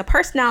DISC is a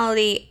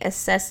personality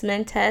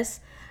assessment test.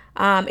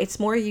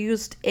 It's more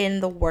used in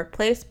the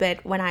workplace,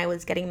 but when I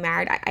was getting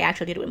married, I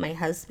actually did it with my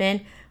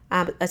husband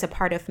as a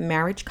part of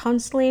marriage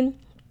counseling.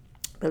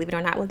 Believe it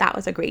or not, well, that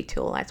was a great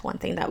tool. That's one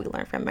thing that we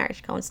learned from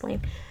marriage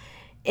counseling.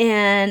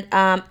 And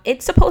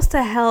it's supposed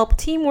to help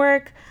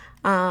teamwork,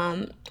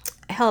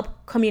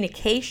 help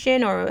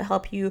communication, or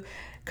help you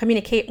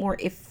communicate more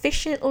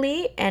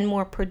efficiently and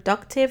more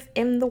productive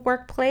in the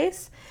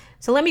workplace.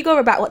 So let me go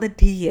over about what the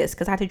D is,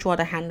 because I had to draw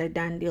the handle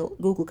down.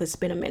 Google could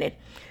spin a minute.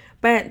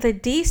 But the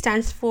D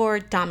stands for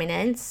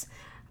dominance,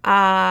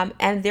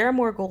 and they're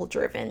more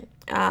goal-driven.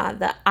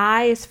 The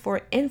I is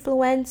for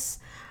influence,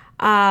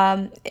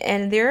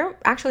 and they're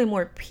actually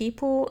more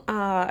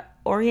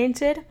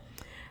people-oriented.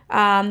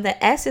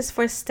 The S is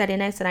for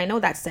steadiness, and I know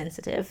that's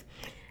sensitive.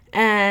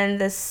 And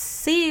the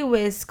C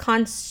was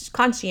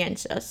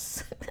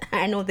conscientious.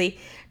 I know they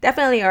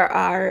definitely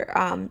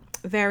are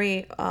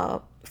very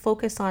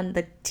focused on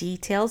the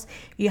details.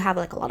 You have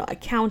like a lot of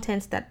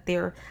accountants that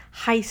they're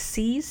high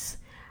C's.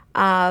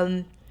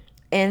 And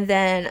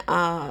then,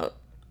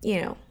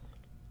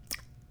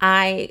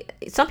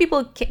 some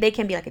people, they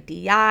can be like a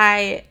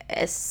DI,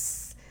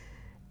 SIs,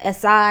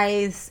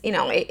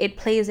 it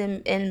plays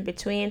in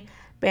between.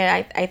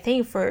 But I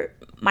think for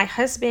my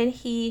husband,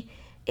 he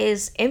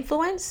is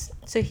influence,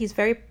 so he's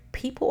very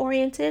people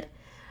oriented.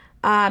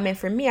 And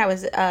for me, I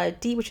was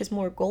D, which is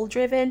more goal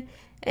driven.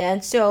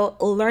 And so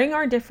learning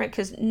are different,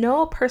 because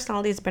no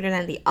personality is better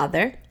than the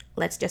other.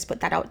 Let's just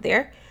put that out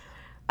there.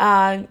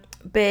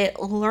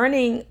 But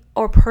learning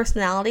or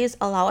personalities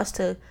allow us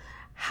to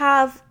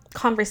have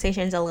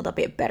conversations a little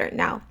bit better.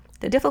 Now,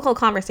 the difficult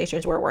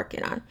conversations we're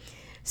working on.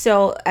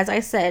 So as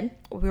I said,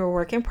 we're a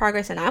work in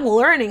progress, and I'm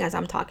learning as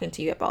I'm talking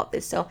to you about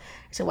this. So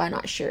why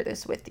not share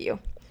this with you?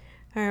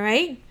 All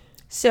right.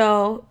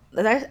 So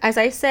as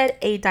I said,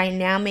 a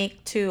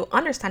dynamic to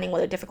understanding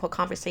what a difficult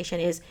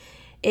conversation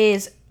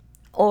is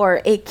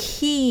or a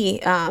key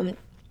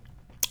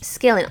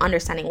skill in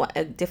understanding what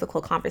a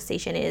difficult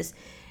conversation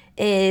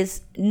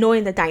is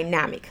knowing the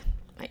dynamic.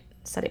 I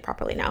said it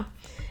properly now.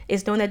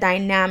 Is knowing the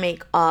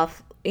dynamic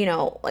of,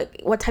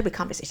 like what type of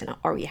conversation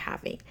are we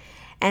having?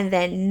 And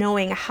then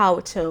knowing how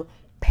to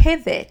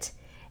pivot.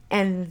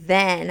 And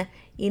then,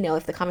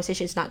 if the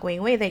conversation is not going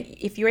away, then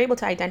if you're able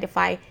to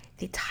identify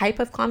the type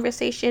of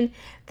conversation,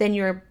 then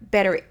you're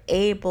better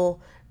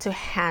able to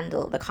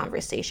handle the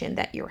conversation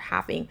that you're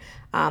having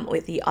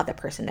with the other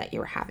person that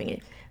you're having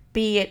it.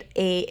 Be it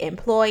a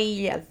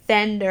employee, a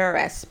vendor,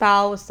 a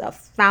spouse, a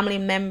family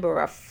member,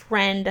 a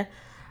friend,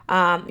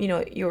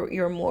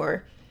 you're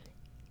more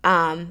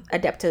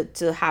adept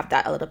to have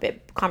that a little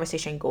bit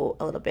conversation go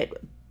a little bit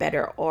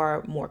better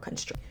or more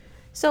constructive.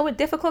 So with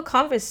difficult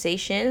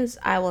conversations,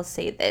 I will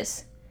say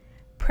this: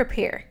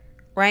 prepare,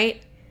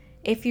 right?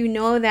 If you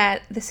know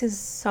that this is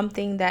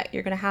something that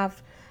you're gonna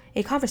have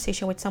a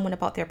conversation with someone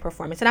about their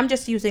performance, and I'm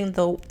just using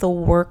the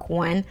work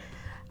one,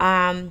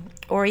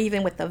 or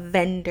even with the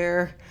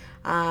vendor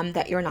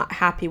that you're not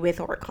happy with,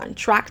 or a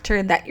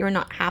contractor that you're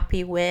not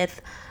happy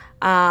with,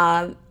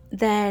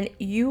 then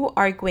you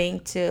are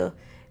going to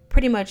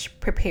pretty much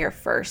prepare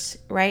first,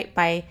 right?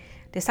 By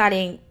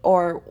deciding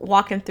or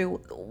walking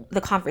through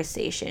the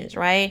conversations,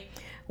 right?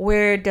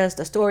 Where does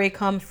the story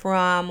come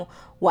from?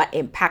 What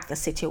impact the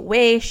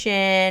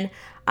situation?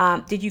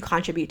 Did you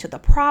contribute to the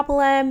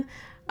problem?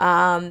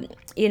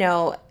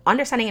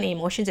 Understanding any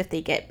emotions if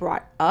they get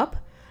brought up.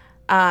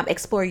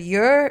 Explore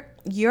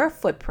your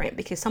footprint,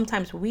 because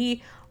sometimes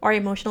we are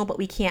emotional, but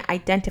we can't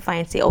identify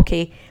and say,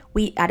 okay,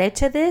 we added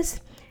to this.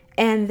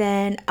 and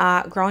then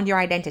ground your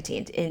identity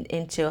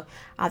into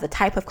the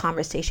type of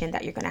conversation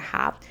that you're going to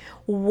have.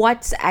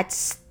 What's at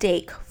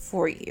stake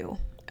for you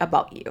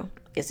about you?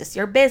 Is this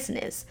your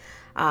business?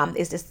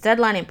 Is this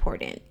deadline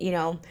important?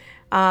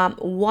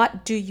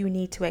 What do you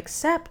need to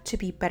accept to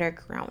be better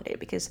grounded?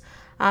 Because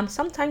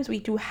sometimes we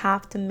do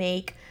have to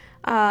make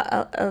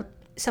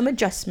some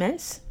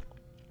adjustments,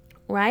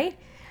 right?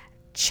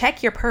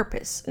 Check your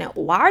purpose. Now,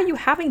 why are you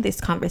having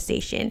this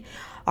conversation?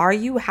 Are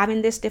you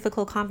having this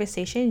difficult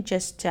conversation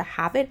just to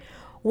have it?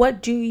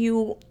 What do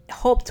you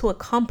hope to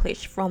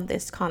accomplish from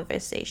this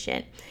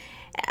conversation?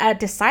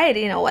 Decide,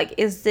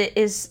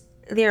 is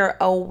there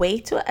a way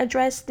to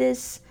address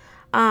this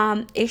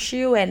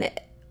issue and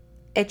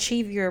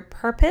achieve your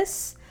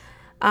purpose?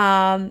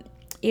 You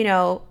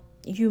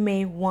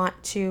may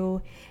want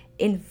to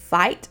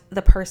invite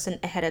the person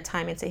ahead of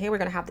time and say, hey, we're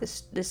going to have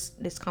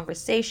this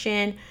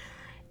conversation,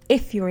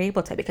 if you're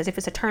able to, because if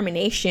it's a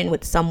termination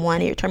with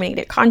someone, you're terminating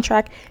their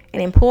contract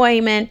and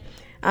employment,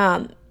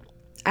 I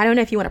don't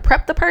know if you want to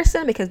prep the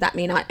person, because that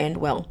may not end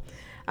well.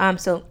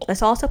 So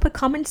let's also put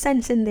common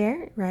sense in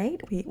there, right?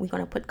 We're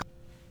going to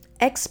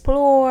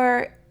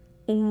explore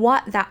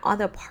what that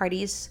other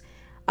party's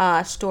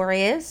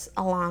story is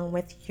along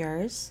with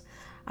yours.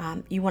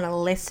 You want to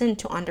listen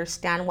to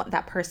understand what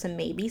that person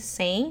may be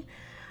saying.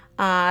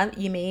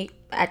 You may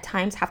at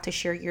times have to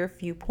share your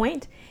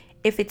viewpoint.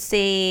 If it's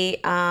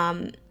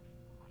a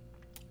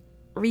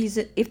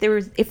reason,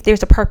 if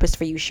there's a purpose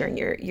for you sharing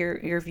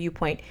your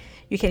viewpoint,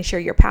 you can share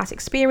your past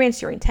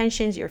experience, your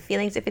intentions, your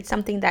feelings. If it's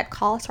something that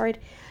calls for it,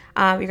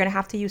 you're going to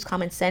have to use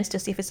common sense to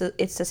see if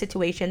it's a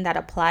situation that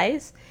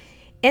applies.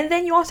 And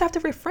then you also have to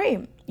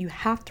reframe. You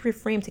have to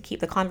reframe to keep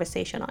the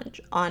conversation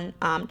on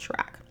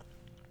track,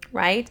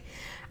 right?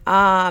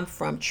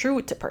 From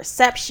truth to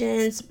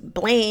perceptions,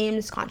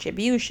 blames,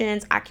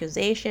 contributions,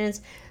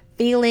 accusations,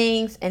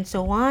 feelings, and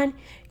so on.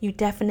 You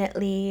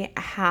definitely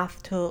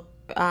have to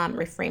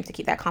reframe to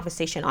keep that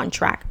conversation on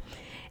track.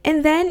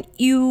 And then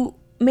you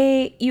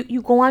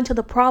go on to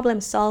the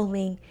problem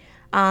solving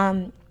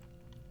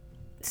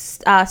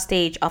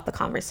stage of the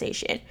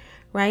conversation,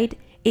 right?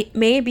 It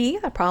may be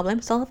the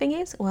problem solving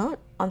is, well,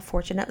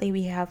 unfortunately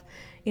we have,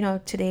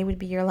 today would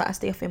be your last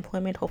day of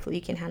employment. Hopefully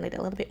you can handle it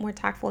a little bit more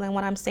tactful than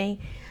what I'm saying.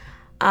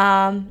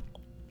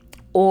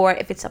 Or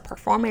if it's a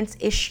performance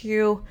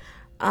issue,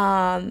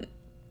 you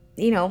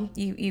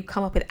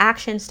come up with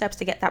action steps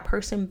to get that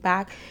person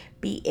back,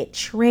 be it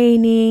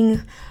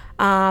training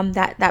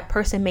that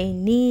person may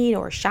need,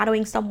 or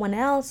shadowing someone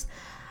else.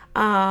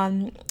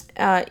 Come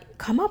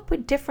up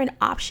with different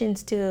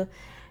options to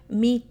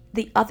meet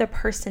the other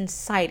person's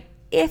side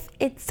if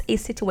it's a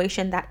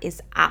situation that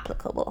is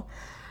applicable.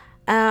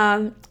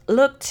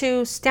 Look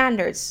to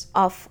standards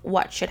of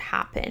what should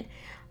happen.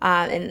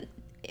 And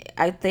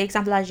the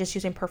example I was just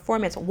using,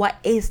 performance, what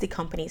is the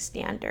company's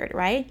standard,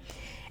 right?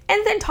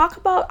 And then talk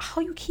about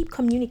how you keep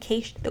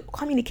the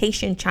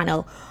communication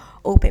channel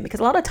open,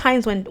 because a lot of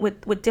times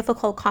with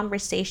difficult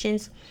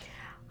conversations,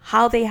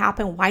 how they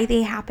happen, why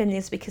they happen,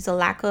 is because of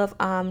lack of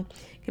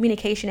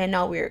communication. And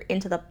now we're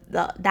into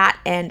that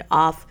end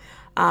of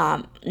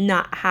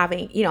not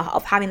having,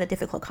 of having the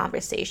difficult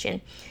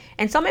conversation.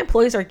 And some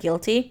employees are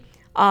guilty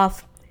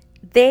of,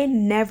 they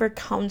never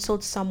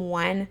counseled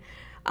someone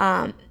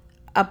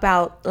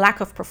about lack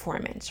of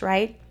performance,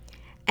 right?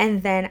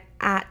 And then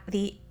at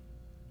the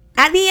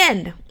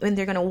end, when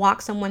they're going to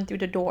walk someone through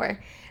the door,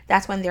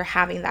 that's when they're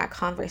having that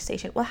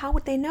conversation. Well, how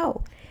would they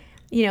know?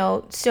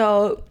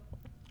 So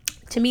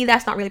to me,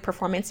 that's not really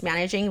performance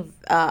managing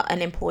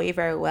an employee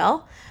very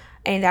well.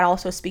 And that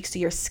also speaks to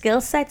your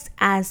skill sets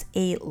as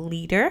a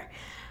leader.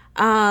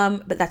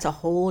 But that's a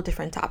whole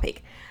different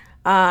topic.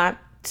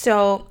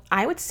 So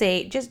I would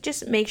say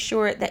just make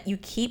sure that you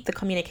keep the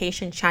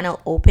communication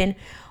channel open,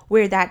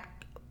 where that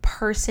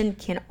person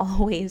can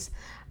always,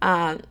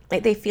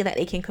 they feel that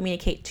they can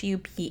communicate to you,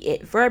 be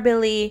it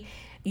verbally.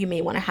 You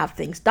may want to have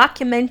things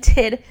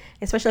documented,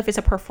 especially if it's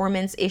a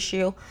performance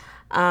issue.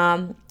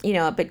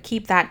 But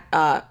keep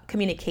that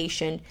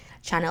communication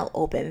channel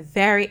open.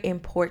 Very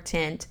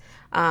important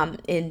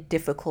in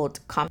difficult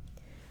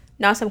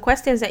Now, some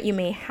questions that you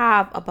may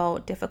have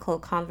about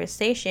difficult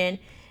conversation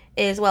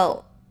is,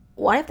 well,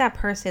 what if that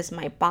person is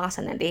my boss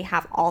and then they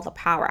have all the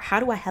power? How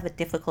do I have a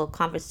difficult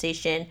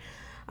conversation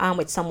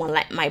with someone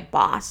like my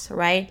boss,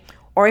 right?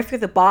 Or if you're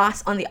the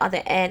boss on the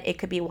other end, it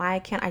could be, why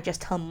can't I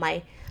just tell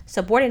my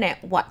subordinate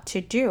what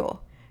to do,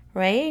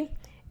 right?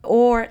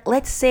 Or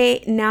let's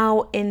say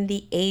now in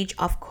the age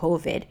of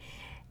COVID,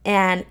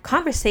 and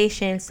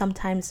conversations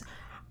sometimes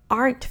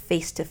aren't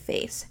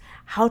face-to-face.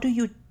 How do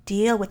you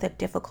deal with a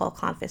difficult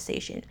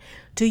conversation?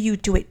 Do you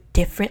do it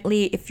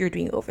differently if you're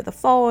doing it over the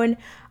phone,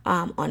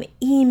 on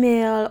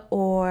email,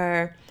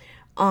 or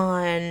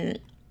on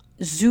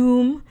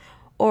Zoom?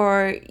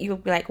 Or you'll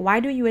be like, why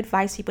do you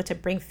advise people to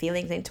bring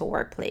feelings into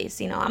workplace?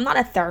 I'm not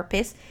a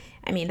therapist.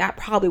 I mean, that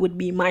probably would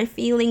be my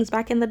feelings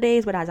back in the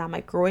days, but as I'm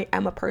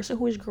a person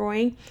who is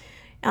growing.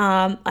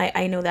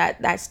 I know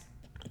that that's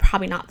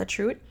probably not the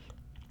truth.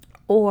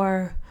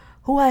 Or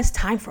who has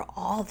time for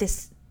all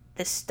this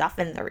this stuff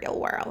in the real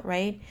world,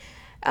 right?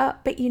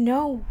 But you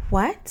know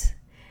what?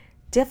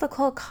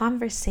 Difficult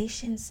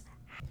conversations.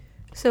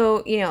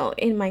 So,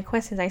 in my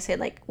questions, I said,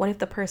 like, what if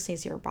the person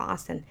is your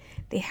boss and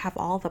they have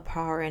all the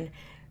power, and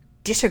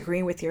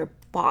disagreeing with your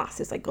boss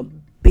is like a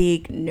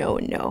big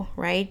no,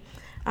 right?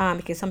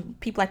 Because some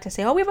people like to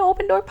say, oh, we have an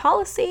open door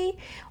policy,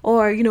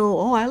 or,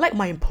 oh, I like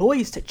my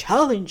employees to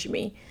challenge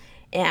me.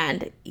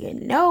 And you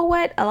know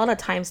what? A lot of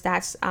times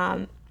that's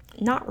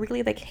not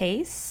really the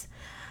case.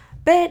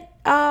 But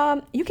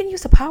you can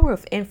use the power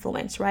of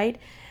influence, right?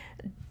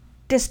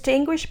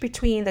 Distinguish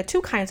between the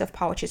two kinds of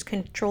power, which is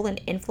control and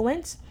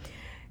influence.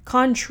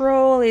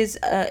 Control is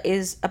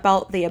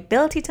about the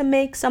ability to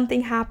make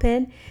something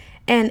happen,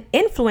 and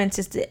influence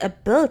is the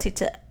ability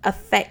to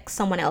affect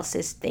someone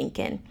else's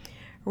thinking,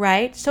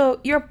 right? So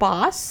your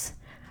boss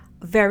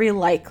very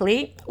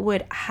likely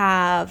would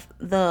have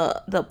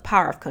the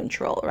power of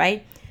control,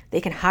 right?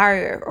 They can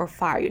hire or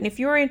fire you. And if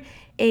you're in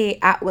a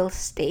at-will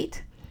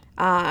state,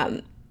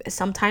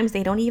 sometimes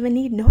they don't even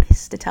need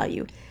notice to tell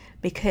you,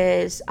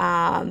 because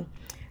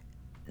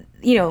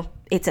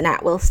it's an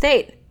at-will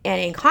state. And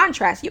in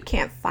contrast, you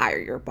can't fire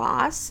your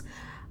boss.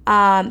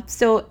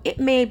 So it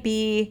may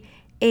be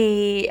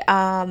a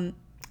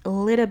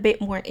little bit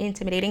more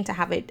intimidating to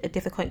have a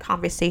difficult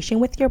conversation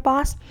with your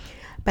boss.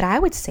 But I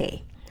would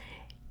say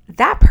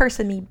that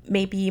person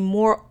may be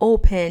more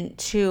open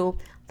to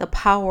the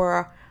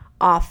power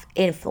of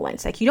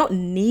influence. Like, you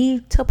don't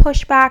need to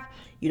push back.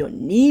 You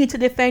don't need to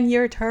defend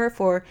your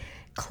turf or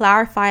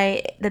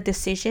clarify the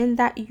decision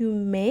that you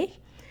make.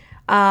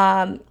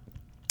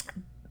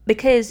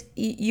 Because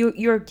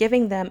you're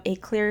giving them a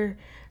clear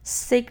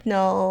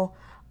signal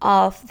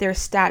of their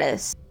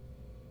status.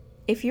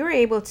 If you're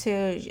able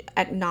to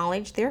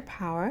acknowledge their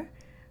power,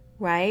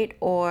 right?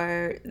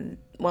 Or,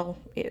 well,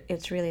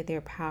 it's really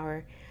their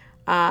power.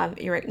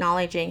 You're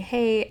acknowledging,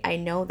 hey, I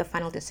know the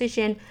final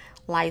decision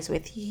lies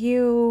with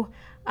you.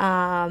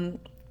 And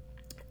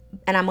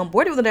I'm on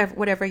board with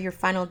whatever your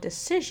final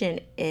decision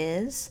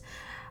is.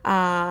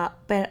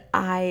 But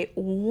I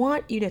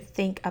want you to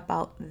think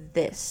about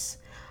this.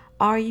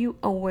 Are you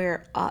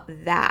aware of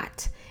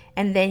that?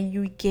 And then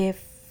you give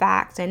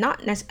facts, and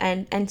not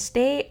and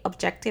stay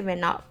objective and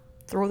not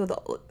throw the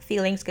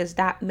feelings, because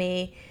that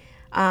may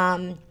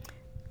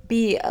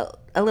be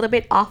a little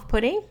bit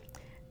off-putting.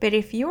 But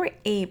if you're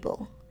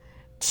able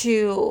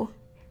to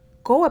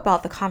go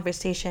about the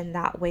conversation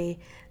that way,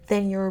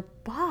 then your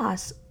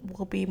boss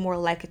will be more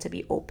likely to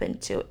be open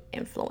to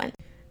influence.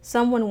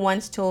 Someone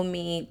once told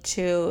me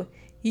to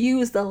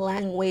use the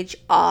language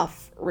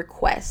of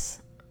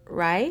requests,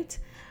 right?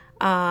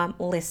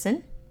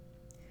 Listen,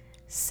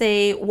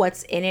 say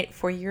what's in it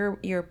for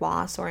your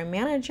boss or a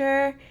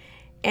manager,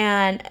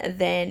 and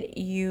then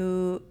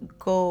you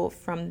go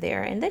from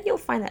there. And then you'll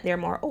find that they're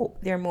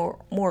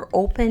more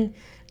open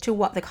to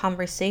what the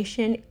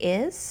conversation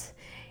is,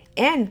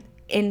 and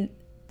in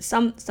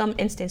some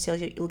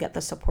instances you'll get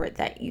the support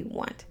that you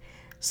want.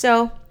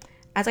 So,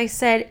 as I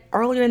said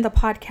earlier in the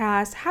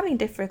podcast, having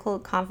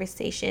difficult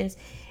conversations.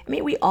 I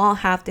mean, we all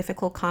have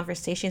difficult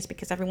conversations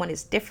because everyone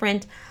is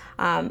different.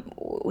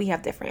 We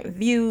have different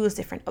views,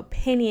 different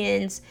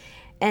opinions.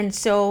 And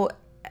so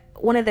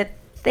one of the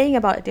thing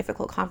about a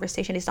difficult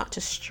conversation is not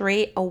to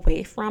stray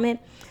away from it,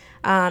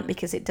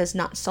 because it does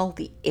not solve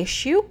the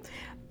issue,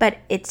 but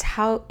it's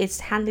how it's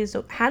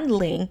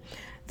handling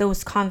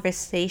those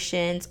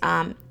conversations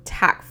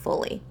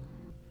tactfully.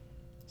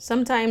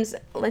 Sometimes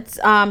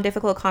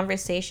difficult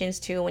conversations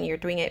too, when you're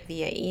doing it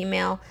via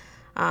email.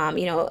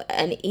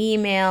 An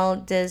email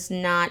does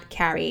not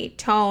carry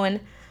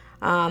tone.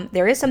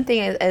 There is something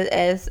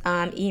as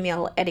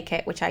email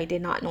etiquette, which I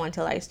did not know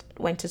until I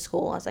went to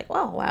school. I was like,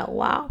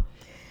 wow.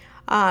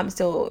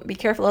 So be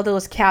careful of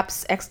those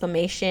caps,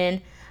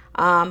 exclamation,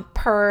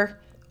 per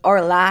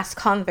or last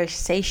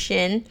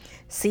conversation,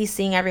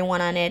 CCing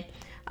everyone on it.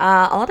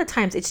 A lot of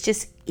times it's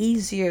just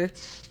easier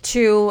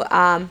to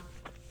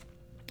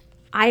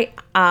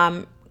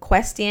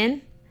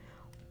question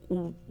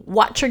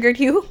what triggered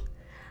you.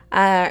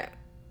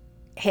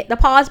 Hit the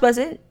pause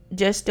button.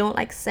 Just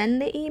don't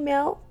send the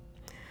email,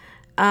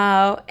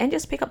 and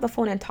just pick up the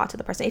phone and talk to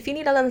the person. If you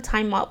need a little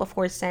time out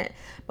before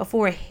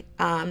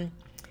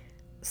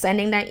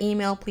sending that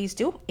email, please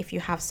do. If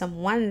you have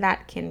someone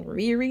that can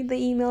reread the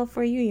email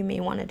for you, you may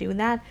want to do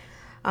that,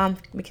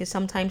 because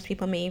sometimes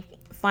people may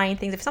find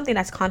things. If something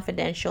that's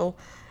confidential,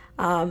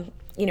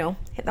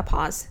 hit the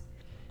pause,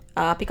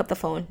 pick up the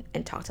phone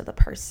and talk to the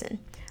person.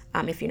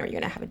 If you know you're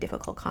going to have a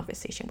difficult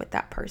conversation with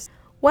that person.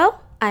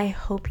 Well, I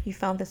hope you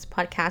found this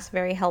podcast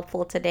very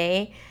helpful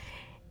today.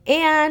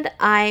 And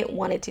I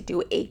wanted to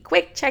do a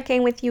quick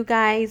check-in with you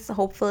guys.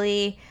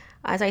 Hopefully,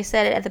 as I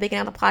said at the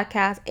beginning of the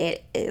podcast,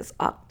 it is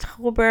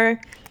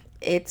October.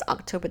 It's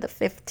October the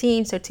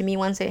 15th. So to me,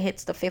 once it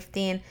hits the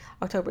 15th,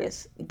 October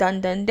is done.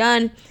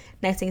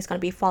 Next thing is going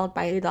to be followed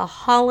by the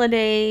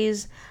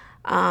holidays.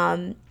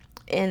 And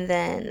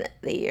then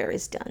the year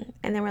is done.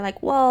 And then we're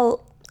like,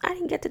 well, I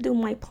didn't get to do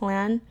my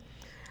plan.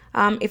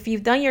 If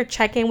you've done your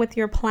check-in with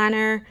your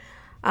planner,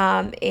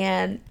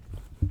 and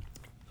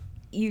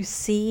you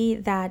see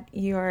that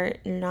you're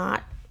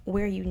not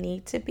where you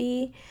need to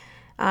be,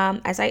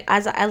 as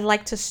I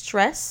like to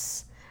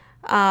stress,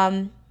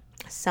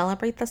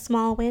 celebrate the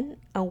small win.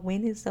 A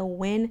win is a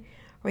win,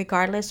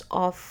 regardless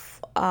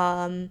of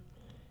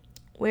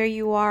where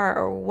you are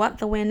or what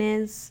the win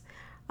is,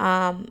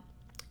 and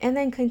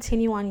then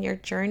continue on your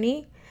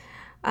journey.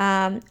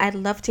 I'd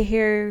love to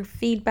hear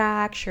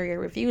feedback, share your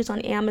reviews on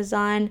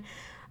Amazon,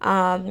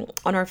 on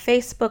our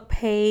Facebook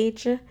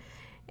page,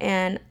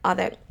 and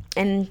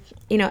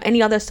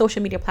any other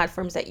social media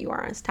platforms that you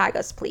are on. Tag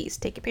us, please.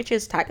 Take your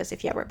pictures, tag us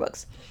if you have our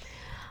books.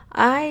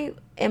 I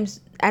am,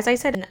 as I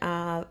said, in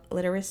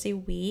Literacy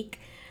Week.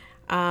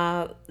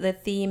 The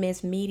theme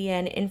is media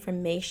and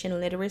information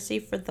literacy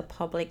for the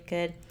public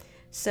good.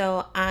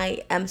 So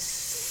I am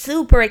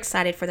super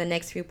excited for the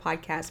next few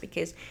podcasts,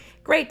 because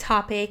great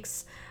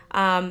topics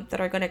that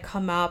are going to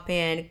come up,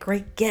 and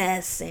great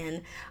guests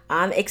and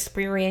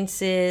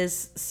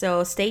experiences.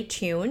 So stay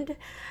tuned.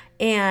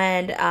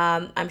 And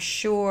I'm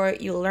sure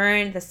you'll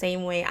learn the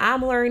same way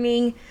I'm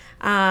learning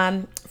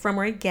from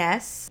our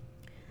guests.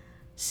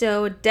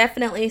 So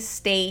definitely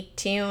stay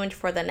tuned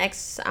for the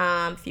next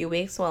few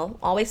weeks. Well,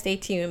 always stay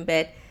tuned,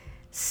 but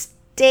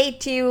stay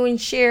tuned,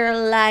 share,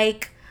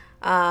 like,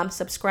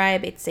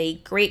 subscribe. It's a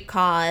great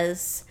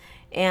cause,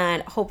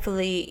 and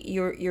hopefully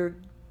you're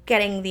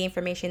getting the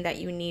information that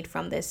you need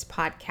from this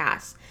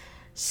podcast.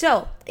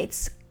 So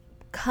it's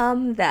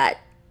come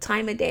that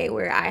time of day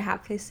where I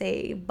have to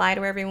say bye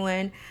to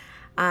everyone.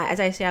 As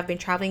I say, I've been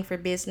traveling for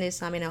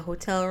business. I'm in a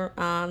hotel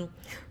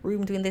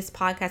room doing this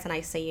podcast, and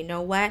I say, you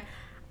know what?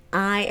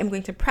 I am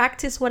going to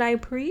practice what I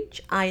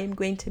preach. I am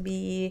going to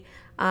be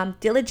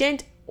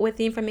diligent with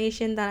the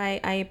information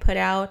that I put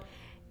out,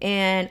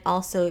 and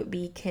also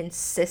be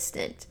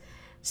consistent.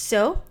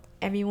 So,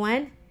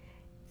 everyone,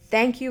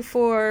 thank you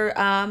for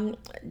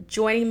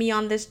joining me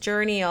on this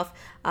journey of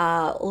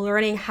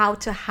learning how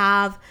to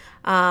have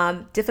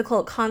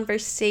difficult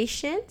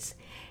conversations.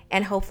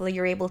 And hopefully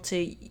you're able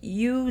to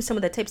use some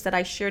of the tips that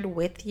I shared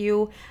with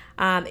you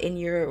in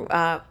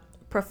your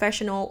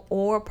professional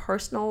or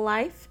personal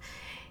life.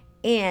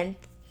 And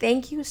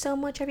thank you so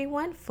much,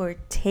 everyone, for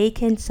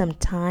taking some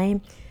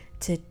time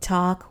to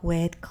talk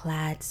with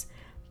Clads.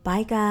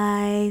 Bye,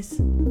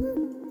 guys.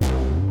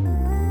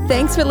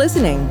 Thanks for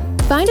listening.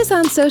 Find us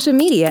on social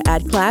media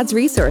at Clads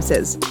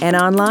Resources and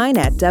online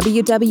at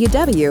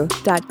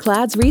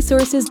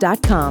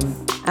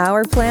www.cladsresources.com.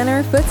 Our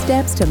planner,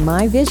 Footsteps to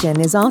My Vision,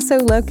 is also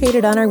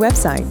located on our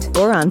website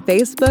or on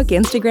Facebook,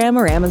 Instagram,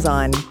 or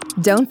Amazon.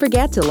 Don't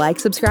forget to like,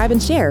 subscribe,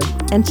 and share,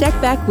 and check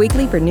back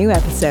weekly for new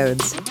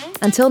episodes.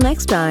 Until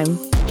next time,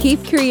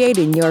 keep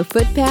creating your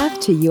footpath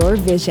to your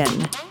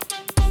vision.